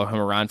to follow him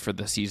around for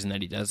the season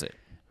that he does it.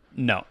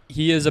 No,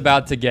 he is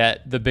about to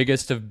get the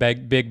biggest of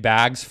big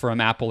bags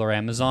from Apple or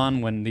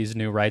Amazon when these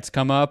new rights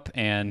come up,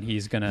 and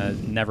he's going to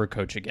never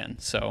coach again.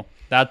 So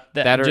that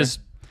just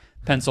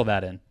pencil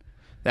that in.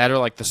 That or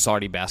like the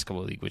Saudi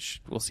Basketball League,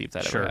 which we'll see if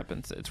that ever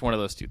happens. It's one of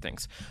those two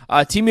things.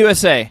 Team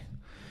USA.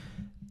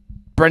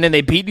 Brendan,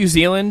 they beat New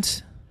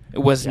Zealand. It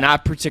was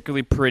not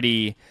particularly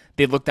pretty.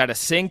 They looked at a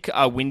sink.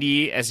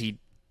 Windy, as he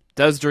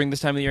does during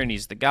this time of the year, and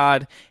he's the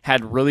god,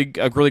 had a really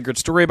good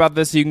story about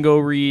this you can go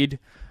read.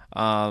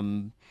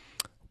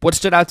 What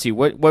stood out to you?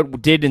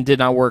 What did and did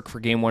not work for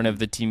Game 1 of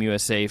the Team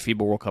USA FIBA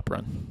World Cup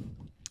run?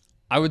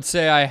 I would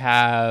say I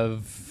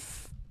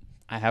have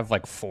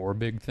like 4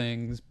 big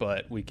things,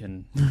 but we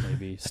can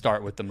maybe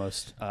start with the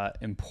most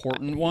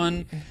important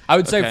one. I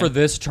would say for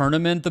this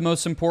tournament, the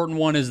most important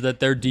one is that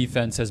their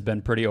defense has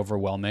been pretty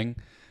overwhelming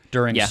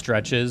during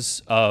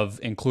stretches of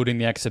including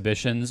the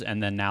exhibitions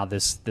and then now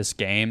this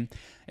game,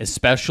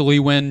 especially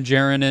when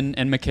Jaren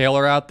and Mikhail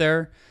are out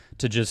there,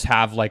 to just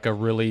have like a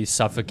really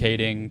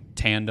suffocating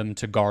tandem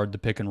to guard the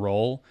pick and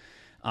roll.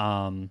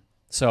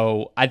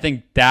 So I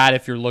think that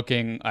if you're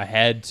looking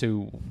ahead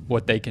to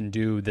what they can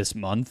do this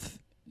month,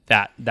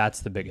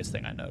 that's the biggest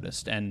thing I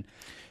noticed. And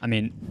I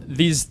mean,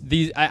 these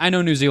I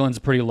know New Zealand's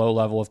a pretty low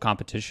level of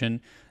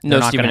competition. They're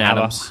not going to have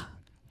Adams.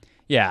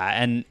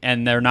 Yeah,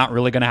 and they're not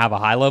really going to have a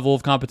high level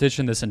of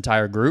competition, this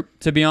entire group,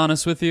 to be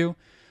honest with you.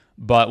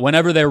 But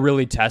whenever they're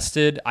really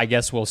tested, I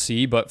guess we'll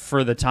see. But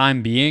for the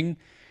time being,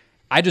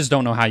 I just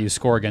don't know how you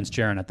score against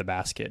Jaren at the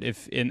basket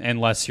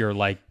unless you're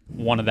like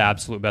one of the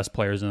absolute best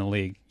players in the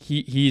league.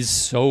 He's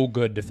so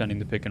good defending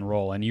the pick and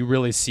roll, and you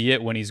really see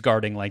it when he's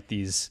guarding like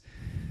these,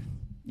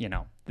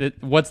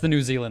 what's the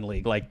New Zealand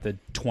league, like the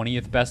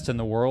 20th best in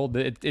the world?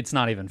 It's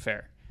not even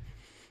fair.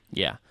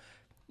 Yeah.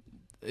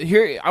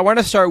 Here, I want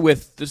to start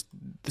with this,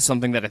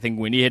 something that I think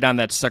Wendy hit on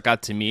that stuck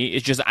out to me.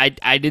 It's just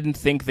I didn't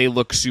think they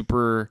looked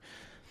super.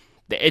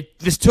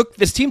 This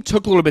team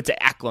took a little bit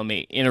to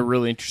acclimate in a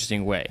really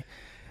interesting way.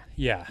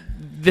 Yeah,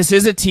 this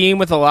is a team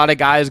with a lot of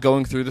guys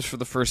going through this for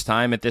the first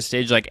time at this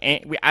stage. Like,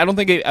 I don't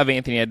think of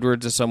Anthony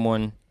Edwards as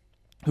someone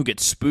who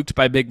gets spooked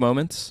by big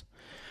moments.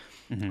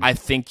 Mm-hmm. I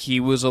think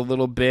he was a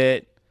little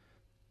bit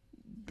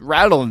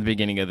rattled in the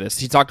beginning of this.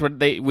 He talked about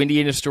Wendy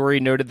in his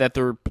story noted that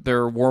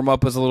their warm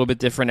up was a little bit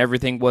different.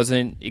 Everything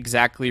wasn't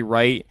exactly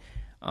right.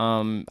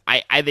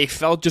 They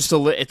felt just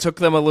it took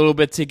them a little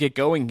bit to get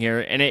going here,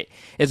 and it,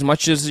 as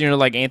much as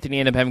like Anthony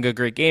ended up having a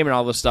great game and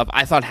all this stuff,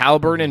 I thought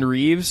Haliburton and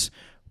Reeves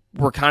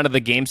were kind of the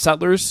game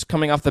settlers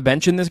coming off the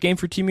bench in this game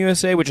for Team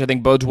USA, which I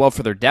think bodes well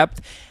for their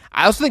depth.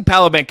 I also think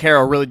Paolo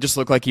Banchero really just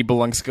looked like he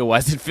belongs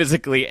skill-wise and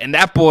physically, and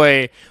that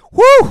boy,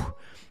 whoo!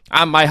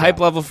 My hype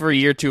level for a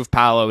year or two of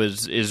Paolo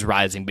is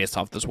rising based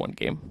off this one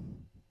game.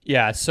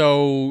 Yeah,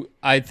 so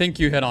I think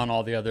you hit on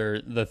all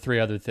the three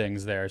other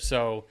things there.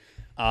 So,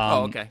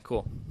 okay,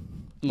 cool.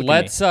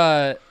 Let's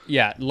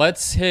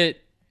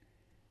hit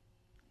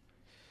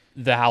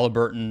the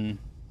Haliburton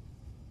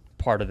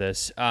part of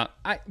this.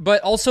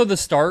 But also the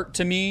start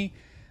to me,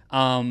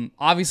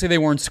 obviously they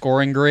weren't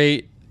scoring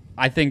great.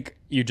 I think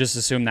you just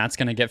assume that's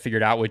going to get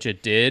figured out, which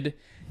it did.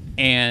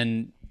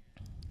 And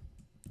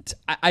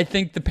I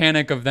think the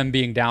panic of them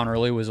being down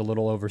early was a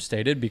little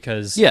overstated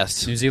because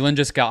New Zealand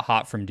just got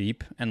hot from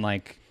deep. And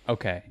like,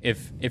 okay,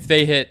 if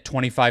they hit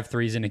 25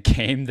 threes in a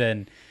game,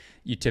 then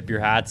you tip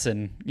your hats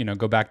and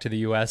go back to the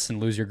U.S.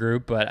 and lose your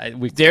group. But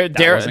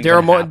Daryl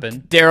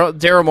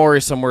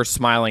Morey somewhere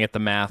smiling at the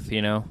math,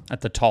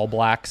 at the Tall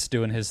Blacks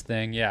doing his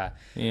thing, all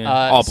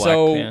black.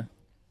 So yeah.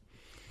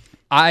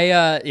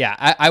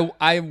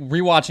 I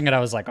rewatching it, I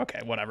was like, okay,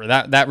 whatever.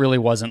 That really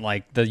wasn't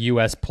like the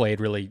U.S. played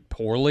really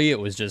poorly. It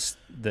was just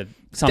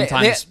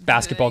sometimes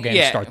basketball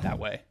games start that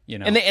way,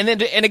 And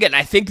again,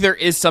 I think there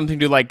is something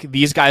to like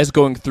these guys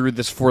going through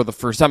this for the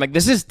first time. Like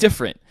this is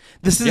different.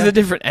 This is a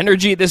different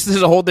energy. This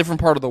is a whole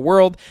different part of the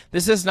world.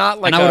 This is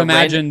not like. And I would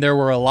imagine there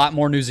were a lot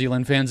more New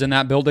Zealand fans in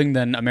that building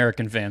than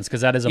American fans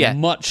because that is a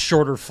much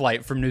shorter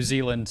flight from New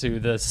Zealand to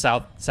the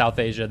South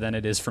Asia than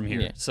it is from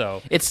here. Yeah.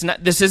 So it's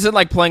not. This isn't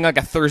like playing like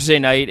a Thursday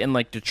night in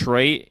like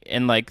Detroit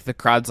and like the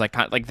crowd's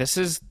like this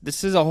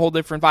is a whole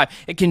different vibe.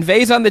 It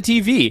conveys on the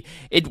TV.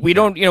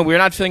 We're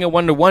not feeling it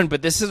 1-to-1,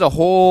 but this is a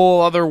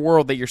whole other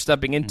world that you're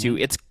stepping into.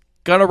 Mm-hmm. It's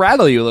gonna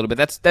rattle you a little bit.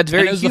 That's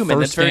very human.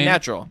 That's very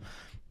natural.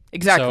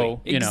 Exactly.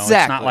 So,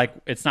 exactly.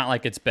 It's not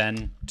like it's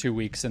been 2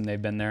 weeks and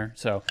they've been there.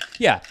 So,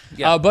 yeah.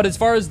 But as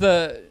far as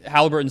the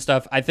Haliburton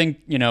stuff, I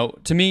think,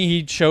 to me,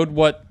 he showed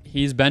what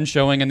he's been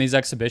showing in these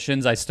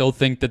exhibitions. I still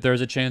think that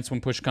there's a chance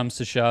when push comes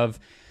to shove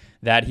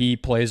that he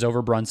plays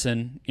over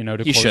Brunson, to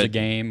close a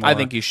game. I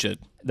think he should.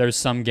 There's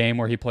some game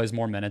where he plays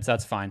more minutes.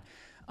 That's fine.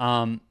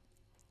 I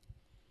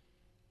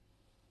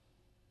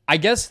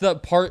guess the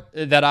part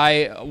that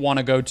I want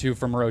to go to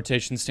from a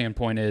rotation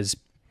standpoint is,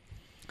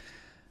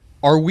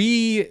 are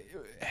we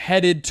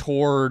headed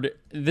toward,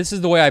 this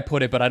is the way I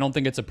put it, but I don't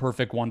think it's a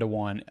perfect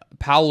 1-to-1,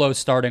 Paolo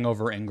starting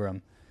over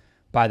Ingram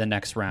by the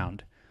next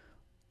round.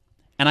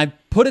 And I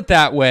put it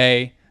that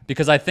way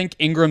because I think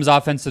Ingram's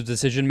offensive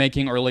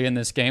decision-making early in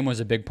this game was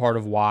a big part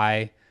of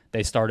why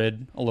they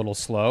started a little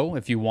slow,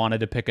 if you wanted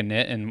to pick a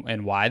nit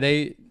and why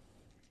they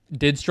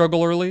did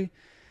struggle early.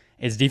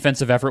 His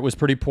defensive effort was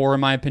pretty poor,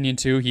 in my opinion,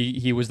 too.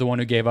 He was the one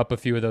who gave up a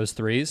few of those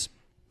threes.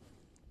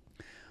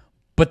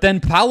 But then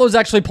Paolo's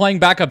actually playing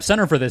backup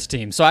center for this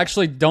team, so I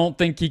actually don't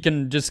think he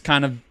can just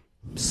kind of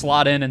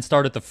slot in and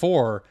start at the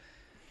 4.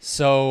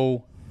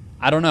 So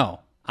I don't know.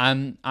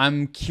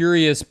 I'm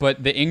curious,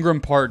 but the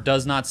Ingram part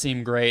does not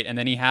seem great. And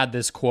then he had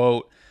this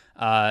quote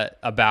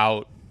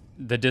about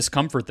the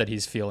discomfort that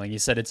he's feeling. He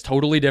said, "It's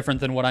totally different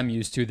than what I'm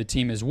used to. The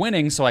team is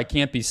winning, so I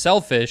can't be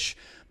selfish,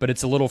 but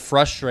it's a little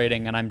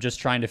frustrating, and I'm just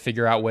trying to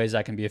figure out ways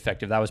I can be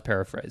effective." That was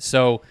paraphrased.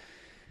 So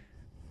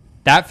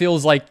that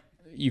feels like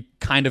you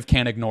kind of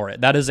can't ignore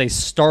it. That is a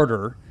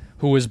starter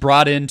who was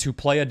brought in to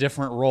play a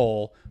different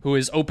role, who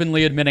is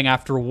openly admitting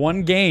after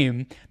one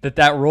game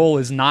that role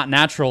is not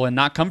natural and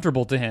not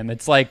comfortable to him.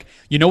 It's like,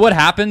 what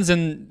happens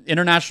in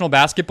international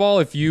basketball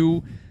if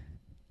you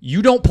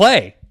don't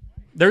play?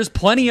 There's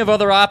plenty of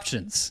other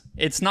options.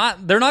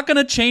 They're not going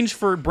to change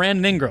for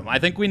Brandon Ingram. I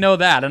think we know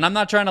that. And I'm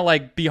not trying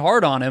to be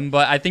hard on him,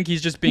 but I think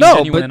he's just being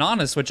genuine and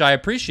honest, which I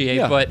appreciate.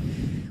 Yeah. But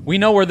we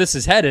know where this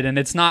is headed, and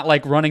it's not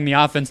like running the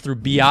offense through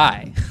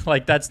BI.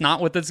 That's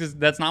not what this is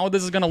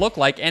going to look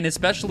like. And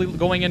especially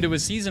going into a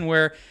season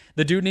where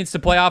the dude needs to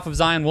play off of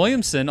Zion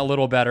Williamson a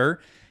little better.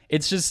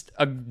 it's just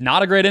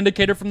not a great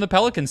indicator from the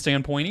Pelican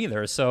standpoint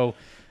either. So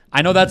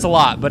I know that's a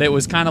lot, but it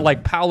was kind of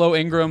like Paolo,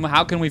 Ingram,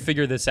 how can we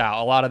figure this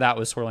out? A lot of that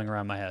was swirling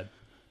around my head.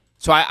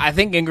 So I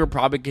think Ingram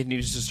probably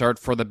continues to start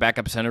for the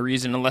backup center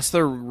reason, unless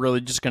they're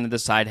really just going to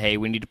decide, hey,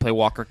 we need to play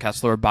Walker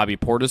Kessler or Bobby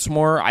Portis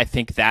more. I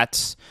think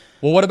that's...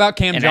 Well, what about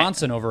Cam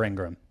Johnson over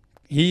Ingram?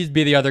 He'd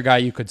be the other guy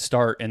you could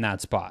start in that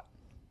spot.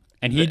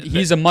 And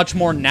he's a much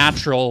more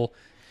natural,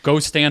 go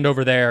stand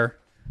over there,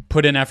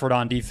 put in effort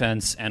on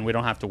defense, and we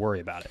don't have to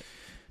worry about it.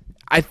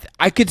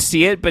 I could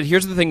see it, but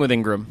here's the thing with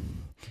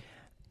Ingram.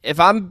 If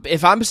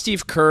I'm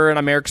Steve Kerr and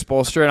I'm Eric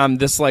Spoelstra and I'm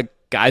this like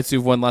guys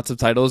who've won lots of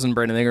titles, and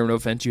Brandon Ingram, no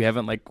offense, you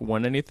haven't like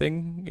won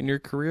anything in your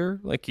career,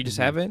 like you just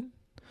haven't.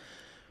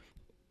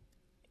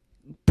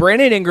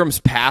 Brandon Ingram's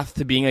path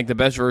to being like the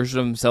best version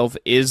of himself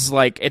is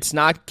like, it's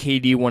not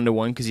KD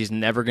 1-to-1 because he's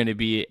never going to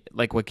be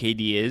like what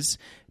KD is,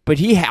 but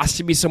he has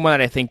to be someone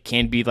that I think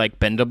can be like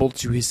bendable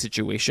to his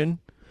situation.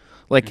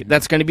 Like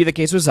that's going to be the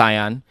case with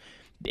Zion.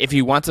 If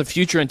he wants a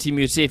future on Team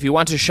USA, if he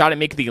wants a shot at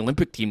making the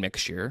Olympic team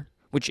next year,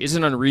 which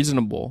isn't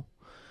unreasonable,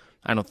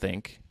 I don't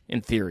think,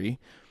 in theory.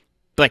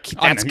 Like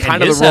that's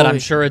kind of the role. I'm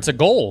sure it's a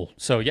goal.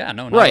 So yeah,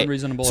 not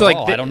unreasonable at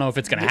all. I don't know if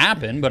it's going to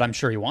happen, but I'm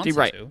sure he wants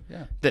it to.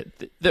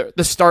 Yeah.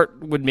 The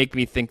start would make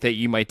me think that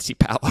you might see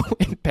Paolo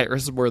in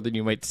Paris more than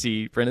you might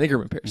see Brandon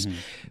Ingram in Paris.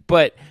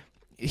 But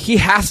he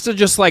has to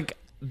just like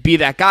be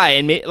that guy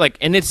and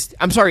it's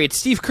it's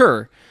Steve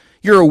Kerr.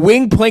 You're a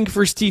wing playing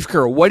for Steve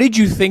Kerr. What did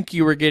you think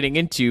you were getting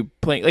into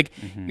playing? Like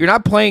you're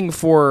not playing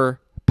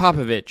for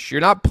Popovich.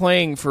 You're not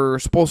playing for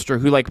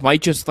Spoelstra, who like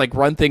might just like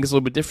run things a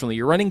little bit differently.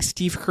 You're running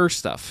Steve Kerr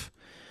stuff.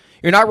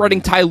 You're not running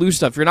Ty Lue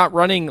stuff. You're not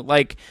running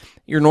like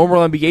your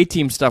normal NBA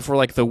team stuff where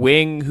like the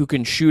wing who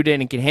can shoot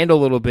in and can handle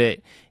a little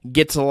bit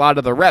gets a lot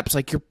of the reps.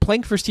 Like you're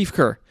playing for Steve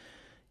Kerr.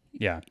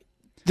 Yeah.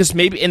 This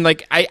maybe, and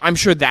like I'm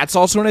sure that's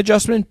also an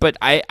adjustment, but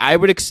I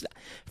would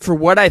for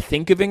what I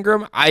think of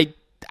Ingram, I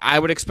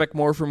would expect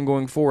more from him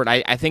going forward.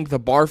 I think the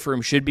bar for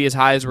him should be as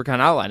high as we're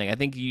kind of outlining. I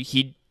think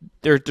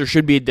there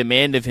should be a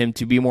demand of him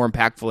to be more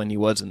impactful than he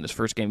was in this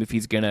first game if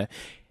he's going to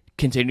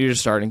continue to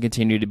start and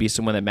continue to be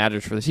someone that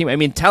matters for the team. I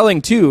mean,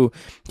 telling too,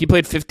 he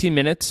played 15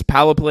 minutes.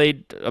 Paolo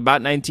played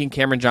about 19.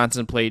 Cameron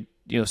Johnson played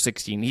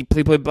 16. He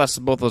played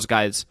both those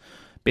guys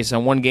based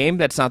on one game.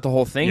 That's not the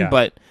whole thing,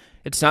 but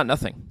it's not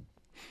nothing.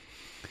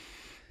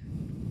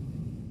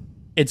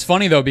 It's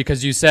funny though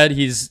because you said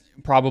he's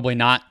probably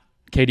not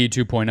KD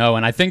 2.0,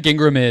 and I think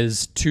Ingram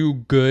is too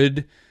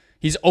good.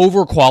 He's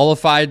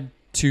overqualified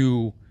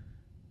to...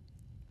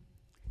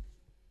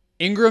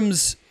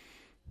 Ingram's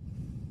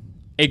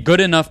a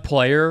good enough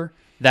player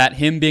that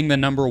him being the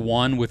number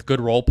one with good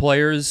role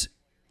players,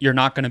 you're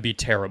not going to be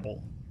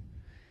terrible.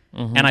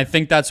 And I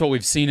think that's what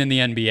we've seen in the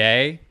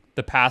NBA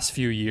the past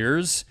few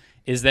years,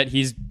 is that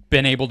he's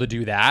been able to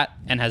do that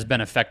and has been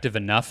effective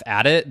enough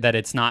at it that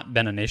it's not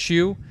been an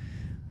issue.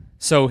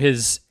 So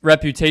his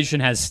reputation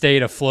has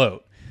stayed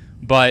afloat.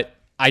 But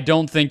I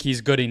don't think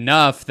he's good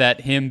enough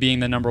that him being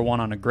the number one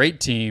on a great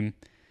team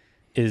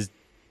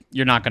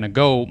you're not going to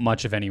go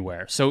much of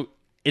anywhere. So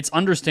it's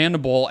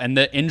understandable, and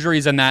the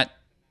injuries in that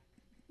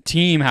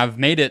team have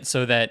made it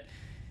so that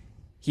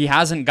he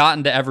hasn't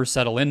gotten to ever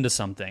settle into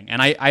something.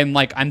 And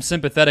I'm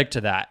sympathetic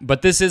to that.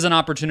 But this is an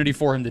opportunity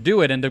for him to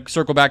do it. And to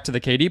circle back to the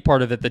KD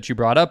part of it that you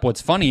brought up,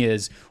 what's funny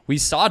is we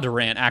saw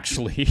Durant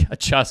actually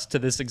adjust to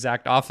this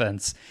exact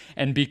offense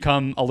and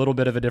become a little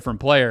bit of a different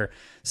player.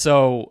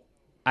 So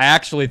I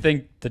actually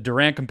think the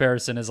Durant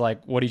comparison is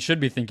like what he should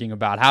be thinking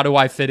about. How do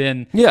I fit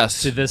in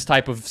to this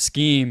type of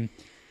scheme?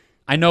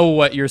 I know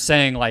what you're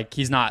saying, like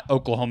he's not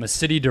Oklahoma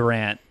City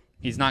Durant.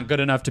 He's not good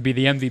enough to be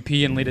the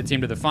MVP and lead a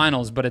team to the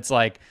finals, but it's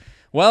like,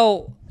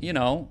 well,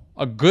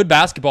 a good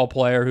basketball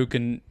player who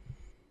can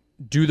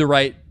do the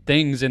right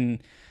things in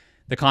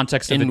the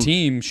context of the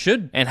team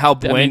should and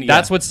help win. I mean,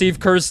 that's what Steve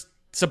Kerr's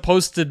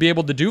supposed to be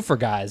able to do for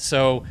guys.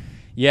 So,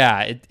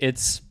 yeah,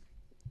 it's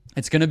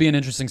going to be an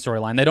interesting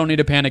storyline. They don't need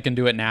to panic and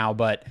do it now,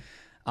 but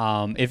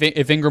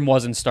if Ingram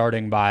wasn't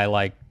starting by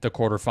like the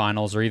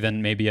quarterfinals or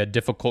even maybe a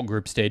difficult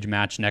group stage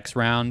match next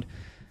round,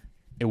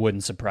 it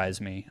wouldn't surprise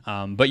me.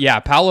 But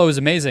yeah, Paolo is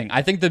amazing.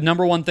 I think the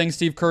number one thing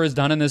Steve Kerr has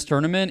done in this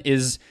tournament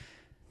is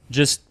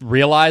just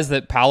realize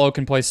that Paolo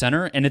can play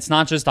center, and it's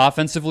not just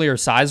offensively or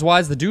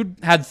size-wise. The dude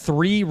had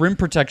 3 rim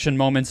protection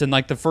moments in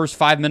like the first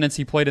 5 minutes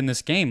he played in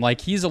this game.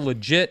 Like he's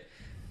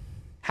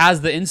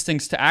has the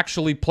instincts to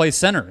actually play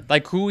center.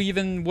 Like who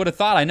even would have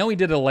thought? I know he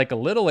did a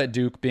little at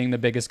Duke being the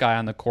biggest guy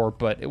on the court,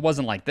 but it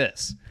wasn't like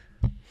this.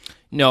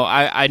 No,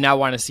 I now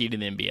want to see it in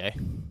the NBA.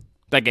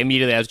 Like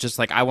immediately I was just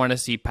like, I want to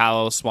see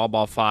Paolo, small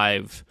ball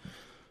 5,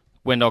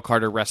 Wendell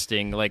Carter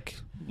resting. Like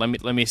let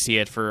me see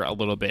it for a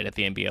little bit at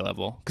the NBA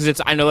level.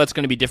 Because I know that's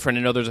going to be different.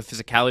 I know there's a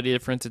physicality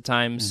difference at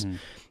times.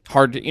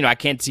 Hard to, I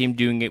can't see him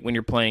doing it when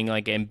you're playing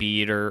like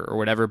Embiid or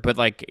whatever, but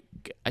like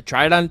I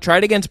try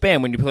it against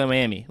Bam when you play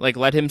Miami. Like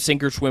let him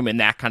sink or swim in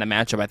that kind of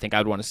matchup. I think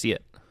I'd want to see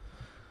it.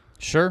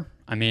 Sure.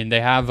 I mean,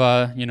 they have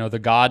the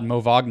god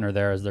Mo Wagner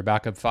there as their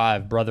backup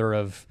 5, brother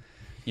of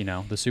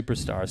the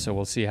superstar. So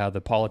we'll see how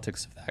the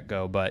politics of that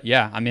go. But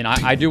yeah, I mean,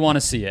 I do want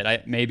to see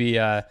it.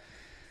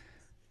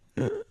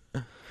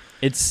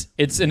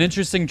 It's an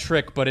interesting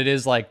trick, but it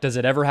is like, does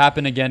it ever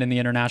happen again in the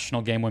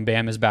international game when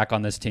Bam is back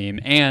on this team?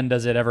 And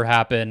does it ever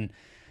happen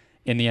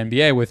in the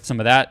NBA with some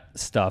of that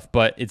stuff?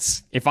 But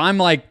if I'm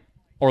like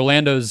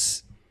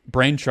Orlando's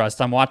brain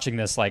trust, I'm watching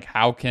this like,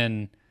 how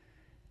can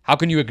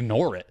you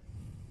ignore it?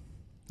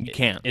 You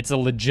can't. It's a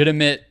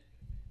legitimate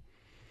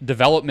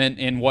development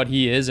in what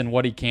he is and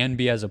what he can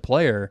be as a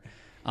player.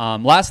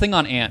 Last thing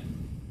on Ant,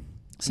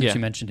 since you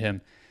mentioned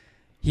him,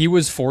 he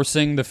was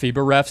forcing the FIBA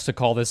refs to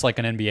call this like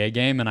an NBA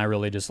game, and I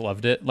really just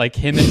loved it. Like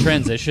him in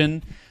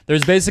transition,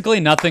 there's basically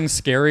nothing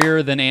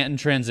scarier than Ant in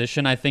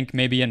transition, I think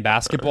maybe in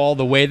basketball.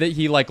 The way that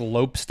he like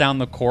lopes down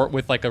the court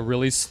with like a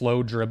really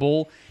slow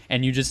dribble,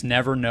 and you just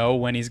never know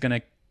when he's going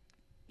to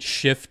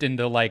shift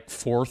into like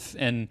fourth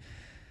and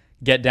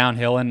get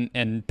downhill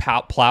and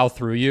plow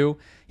through you.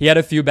 He had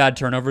a few bad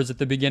turnovers at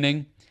the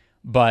beginning,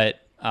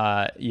 but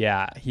he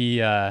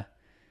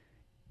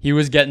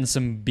was getting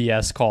some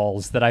BS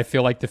calls that I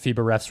feel like the FIBA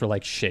refs were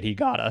like, shit, he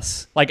got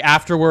us. Like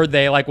afterward,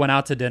 they like went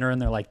out to dinner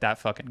and they're like, that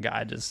fucking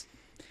guy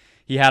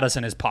he had us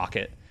in his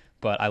pocket.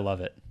 But I love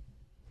it.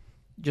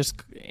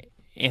 Just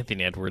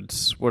Anthony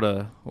Edwards, what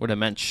a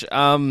mensch.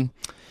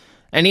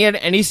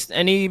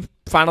 Any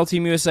final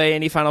Team USA,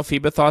 any final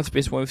FIBA thoughts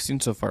based on what we've seen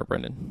so far,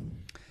 Brendan?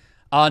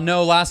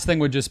 No, last thing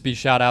would just be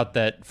shout out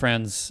that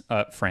Franz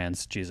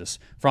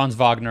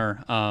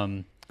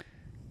Wagner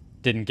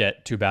didn't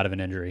get too bad of an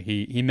injury.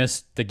 He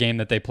missed the game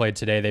that they played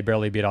today. They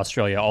barely beat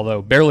Australia,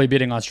 although barely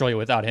beating Australia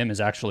without him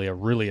is actually a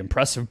really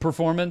impressive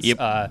performance.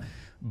 Yep.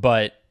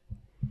 But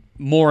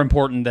more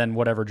important than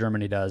whatever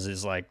Germany does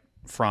is like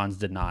Franz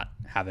did not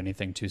have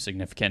anything too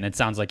significant. It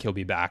sounds like he'll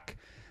be back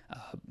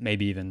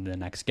maybe even the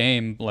next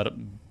game.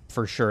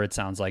 For sure, it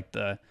sounds like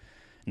the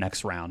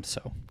next round.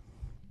 So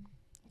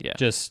yeah,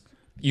 just...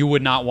 You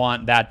would not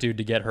want that dude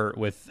to get hurt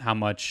with how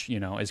much,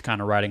 is kind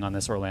of riding on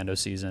this Orlando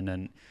season,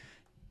 and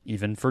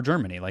even for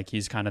Germany, like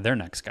he's kind of their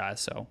next guy.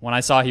 So when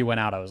I saw he went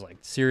out, I was like,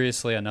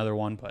 seriously, another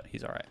one, but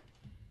he's all right.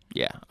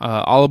 Yeah.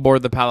 All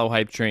aboard the Paolo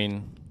hype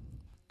train.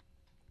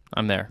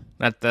 I'm there.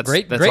 That's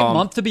great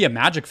month to be a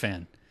Magic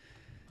fan.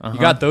 You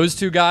got those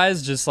two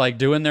guys just like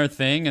doing their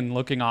thing and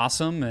looking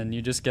awesome, and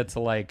you just get to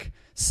like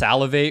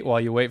salivate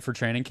while you wait for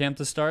training camp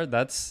to start.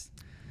 That's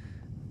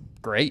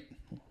great.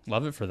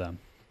 Love it for them.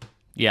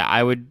 Yeah,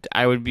 I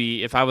would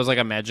be, if I was like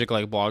a Magic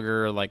like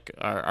blogger, or like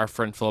our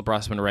friend Philip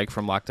Rossman-Reich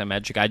from Locked On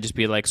Magic, I'd just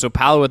be like, so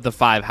Paolo at the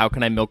 5, how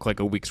can I milk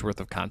like a week's worth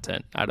of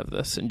content out of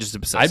this and just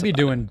obsess? I'd be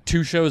doing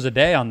 2 shows a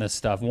day on this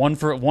stuff. One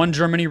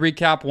Germany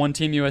recap, one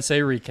Team USA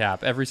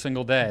recap every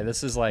single day.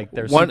 This is like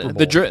their Super Bowl.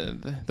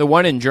 The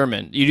one in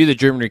German. You do the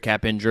German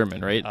recap in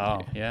German, right?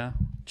 Oh yeah,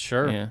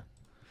 sure. Yeah.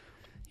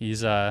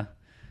 He's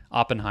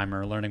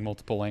Oppenheimer, learning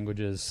multiple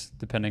languages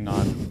depending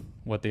on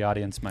what the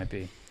audience might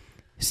be.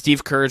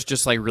 Steve Kerr's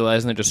just like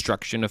realizing the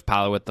destruction of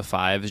Paolo at the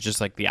 5 is just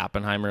like the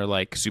Oppenheimer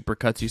like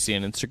supercuts you see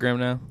on Instagram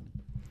now.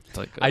 It's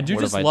like, I do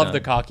just love the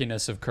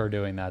cockiness of Kerr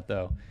doing that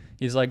though.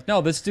 He's like,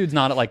 no, this dude's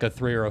not at like a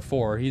 3 or a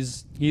 4.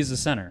 He's a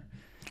center.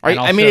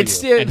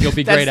 And you'll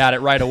be great at it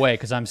right away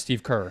because I'm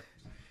Steve Kerr.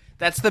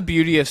 That's the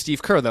beauty of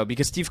Steve Kerr though,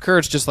 because Steve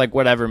Kerr's just like,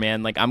 whatever,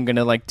 man. Like I'm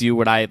gonna like do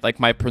what I like,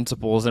 my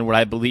principles and what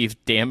I believe.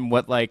 Damn,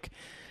 what like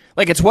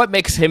it's what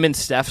makes him and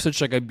Steph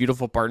such like a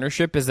beautiful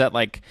partnership is that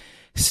like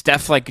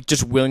Steph like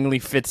just willingly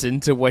fits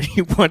into what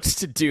he wants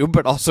to do,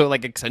 but also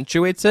like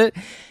accentuates it.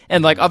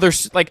 And like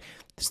others, like,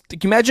 can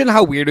you imagine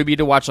how weird it would be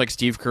to watch like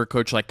Steve Kerr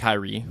coach like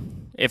Kyrie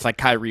if like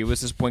Kyrie was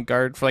his point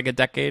guard for like a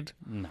decade?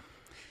 No.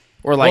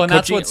 Or like, well, and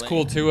that's what's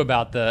cool too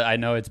about I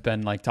know it's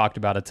been like talked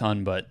about a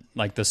ton, but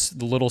like the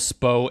little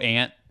Spo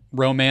Ant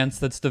romance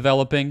that's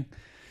developing,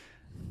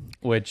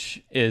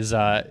 which is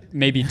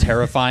maybe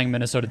terrifying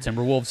Minnesota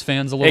Timberwolves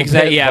fans a little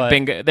bit. Yeah,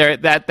 bingo.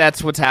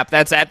 That's what's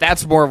happened.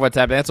 That's more of what's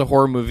happening. That's a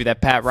horror movie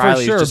that Pat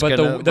Riley's just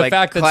gonna the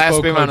fact that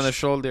clasp him on the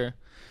shoulder,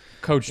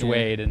 coached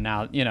Wade, and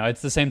now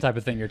it's the same type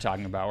of thing you're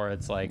talking about, where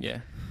it's like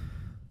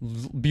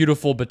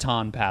beautiful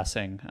baton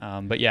passing.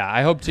 But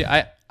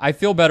yeah, I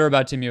feel better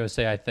about Team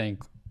USA. I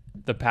think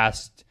the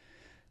past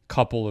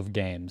couple of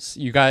games,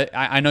 you guys,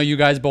 I know you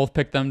guys both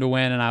picked them to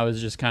win, and I was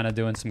just kind of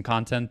doing some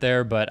content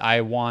there, but I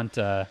want.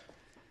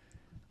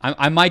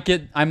 I might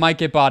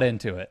get bought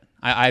into it.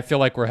 I feel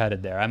like we're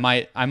headed there. I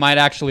might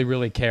actually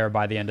really care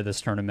by the end of this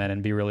tournament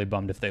and be really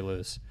bummed if they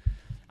lose.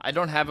 I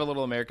don't have a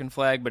little American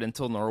flag, but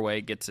until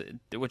Norway gets it,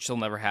 which will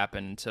never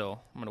happen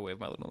until I'm going to wave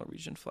my little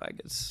Norwegian flag.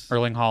 It's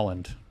Erling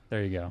Haaland.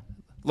 There you go.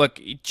 Look,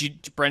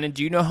 Brendan,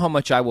 do you know how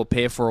much I will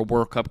pay for a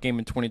World Cup game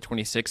in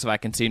 2026 if I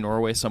can see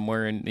Norway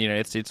somewhere in the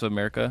United States of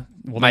America?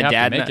 Well, my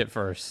dad make it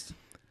first.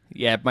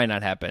 Yeah, it might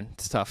not happen.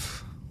 It's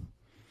tough.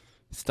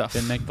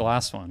 Didn't make the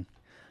last one.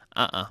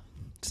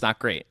 It's not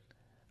great.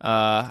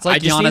 It's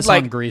like Giannis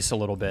on Greece a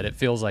little bit. It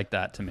feels like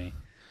that to me.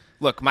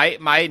 Look,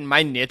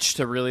 my niche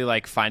to really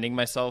like finding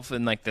myself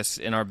in like this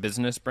in our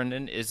business,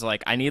 Brendan, is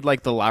like I need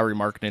like the Lowry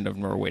Markkinen of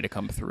Norway to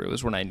come through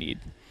is what I need.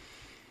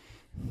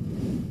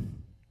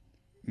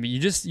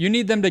 You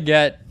need them to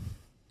get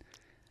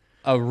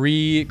a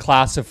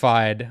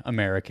reclassified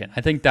American.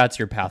 I think that's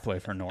your pathway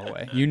for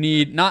Norway. You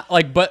need not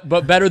like, but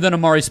better than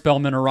Amari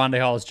Spellman or Rondae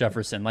Hollis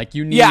Jefferson. Like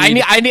you need. Yeah,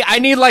 I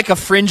need like a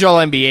fringe All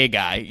NBA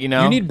guy. You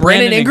know, You need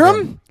Brandon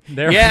Ingram.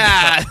 There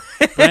Yeah,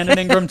 we go. Brandon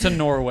Ingram to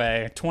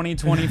Norway,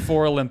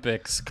 2024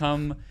 Olympics.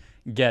 Come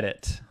get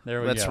it.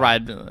 There we let's go.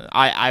 ride.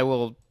 I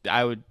will.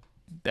 I would.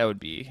 That would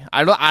be.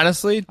 I don't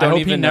honestly. Don't I hope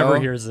even he never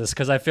know. hears this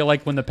because I feel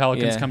like when the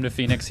Pelicans Yeah. come to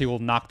Phoenix, he will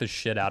knock the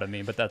shit out of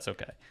me. But that's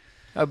okay.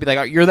 I would be like,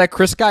 oh, "You're that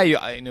Chris guy,"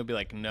 and he'll be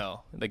like,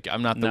 "No, like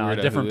I'm not the No, a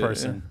weirdo different who-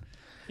 person.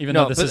 Even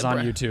No, though this but- is on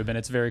YouTube and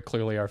it's very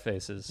clearly our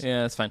faces.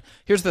 Yeah, that's fine.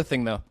 Here's the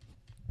thing, though.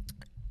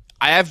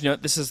 I have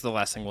this is the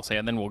last thing we'll say,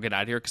 and then we'll get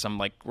out of here because I'm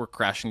like we're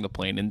crashing the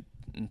plane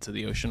into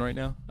the ocean right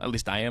now. At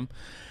least I am.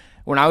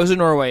 When I was in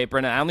Norway,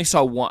 Brendan, I only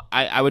saw one.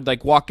 I would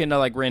like walk into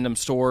like random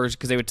stores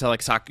because they would tell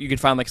like soccer. You could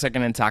find like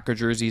secondhand soccer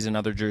jerseys and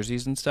other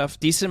jerseys and stuff.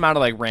 Decent amount of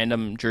like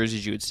random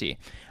jerseys you would see.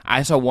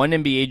 I saw one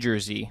NBA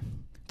jersey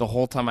the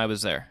whole time I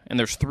was there, and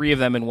there's 3 of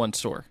them in one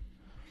store.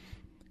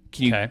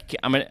 Can you? Okay.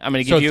 I'm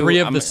gonna give So you 3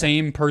 of the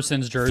same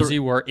person's jersey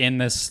were in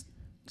this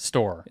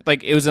store.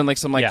 Like it was in like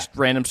some like Yeah.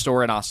 random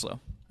store in Oslo.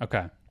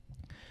 Okay.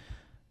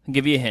 I'll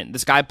give you a hint.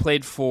 This guy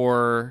played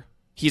for.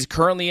 He's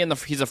currently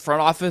he's a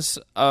front office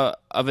of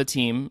a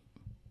team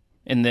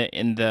in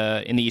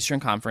the Eastern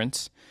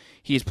Conference.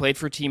 He's played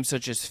for teams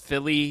such as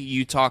Philly,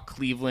 Utah,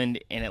 Cleveland,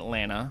 and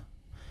Atlanta,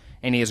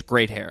 and he has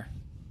great hair.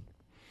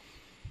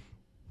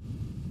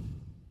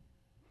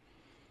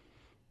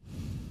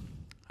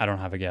 I don't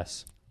have a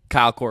guess.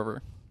 Kyle Korver.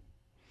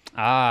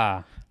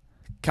 Ah,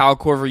 Kyle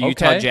Korver,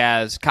 Utah Okay.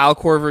 Jazz. Kyle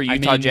Korver,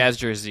 Utah mean- Jazz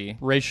jersey.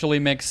 racially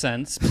makes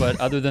sense, but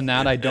other than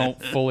that, I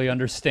don't fully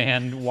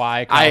understand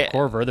why Kyle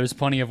Korver. There's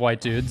plenty of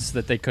white dudes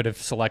that they could have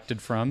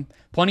selected from.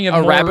 Plenty of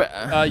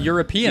more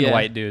European yeah.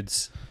 white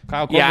dudes.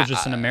 Kyle Korver's Yeah,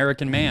 just an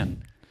American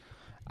man.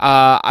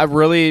 I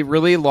really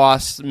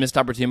missed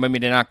opportunity by me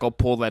to not go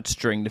pull that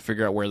string to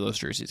figure out where those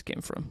jerseys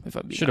came from. If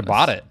I'm being Should have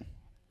honest. bought it.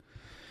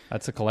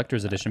 That's a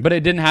collector's edition, but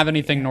it didn't have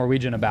anything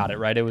Norwegian about it,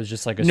 right? It was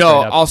just like a No,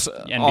 straight up also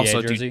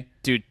NBA jersey.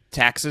 dude,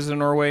 taxes in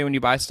Norway when you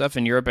buy stuff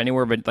in Europe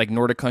anywhere, but like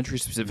Nordic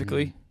countries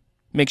specifically,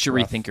 makes you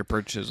rethink your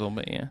purchases a little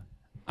bit. Yeah.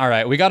 All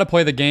right, we got to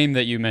play the game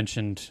that you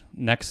mentioned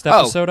next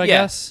episode, I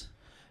yeah. guess.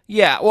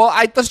 Yeah. Well,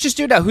 let's just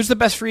do it now. Who's the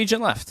best free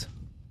agent left?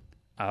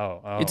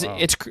 That's No,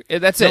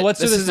 it. let's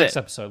do this is next it.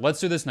 episode. Let's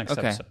do this next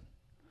Okay. episode.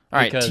 All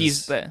right, because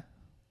tease that.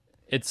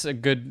 It's a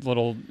good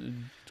little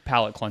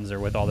palate cleanser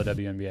with all the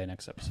WNBA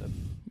next episode.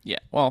 Yeah.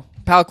 Well,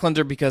 palate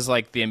cleanser because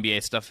like the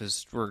NBA stuff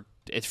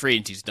it's free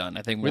agency's done.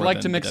 I think We more like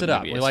than to mix the it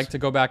up. WNBA We is. like to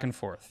go back and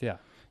forth. Yeah.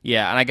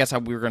 Yeah, and I guess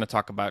we were going to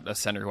talk about a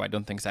center who I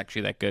don't think is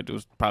actually that good. It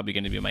was probably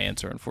going to be my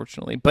answer,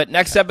 unfortunately. But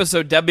next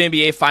episode,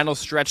 WNBA final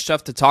stretch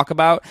stuff to talk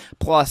about,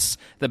 plus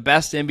the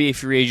best NBA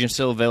free agent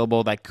still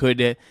available that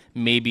could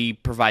maybe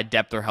provide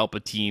depth or help a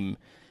team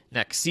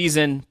next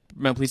season.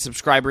 Remember, please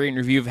subscribe, rate, and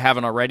review if you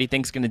haven't already.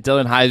 Thanks again to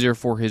Dylan Heiser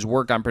for his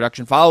work on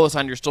production. Follow us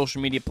on your social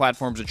media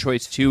platforms of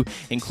choice, too,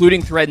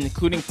 including Thread,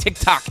 including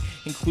TikTok,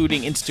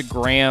 including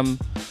Instagram.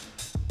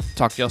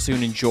 Talk to y'all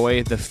soon.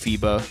 Enjoy the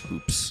FIBA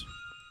hoops.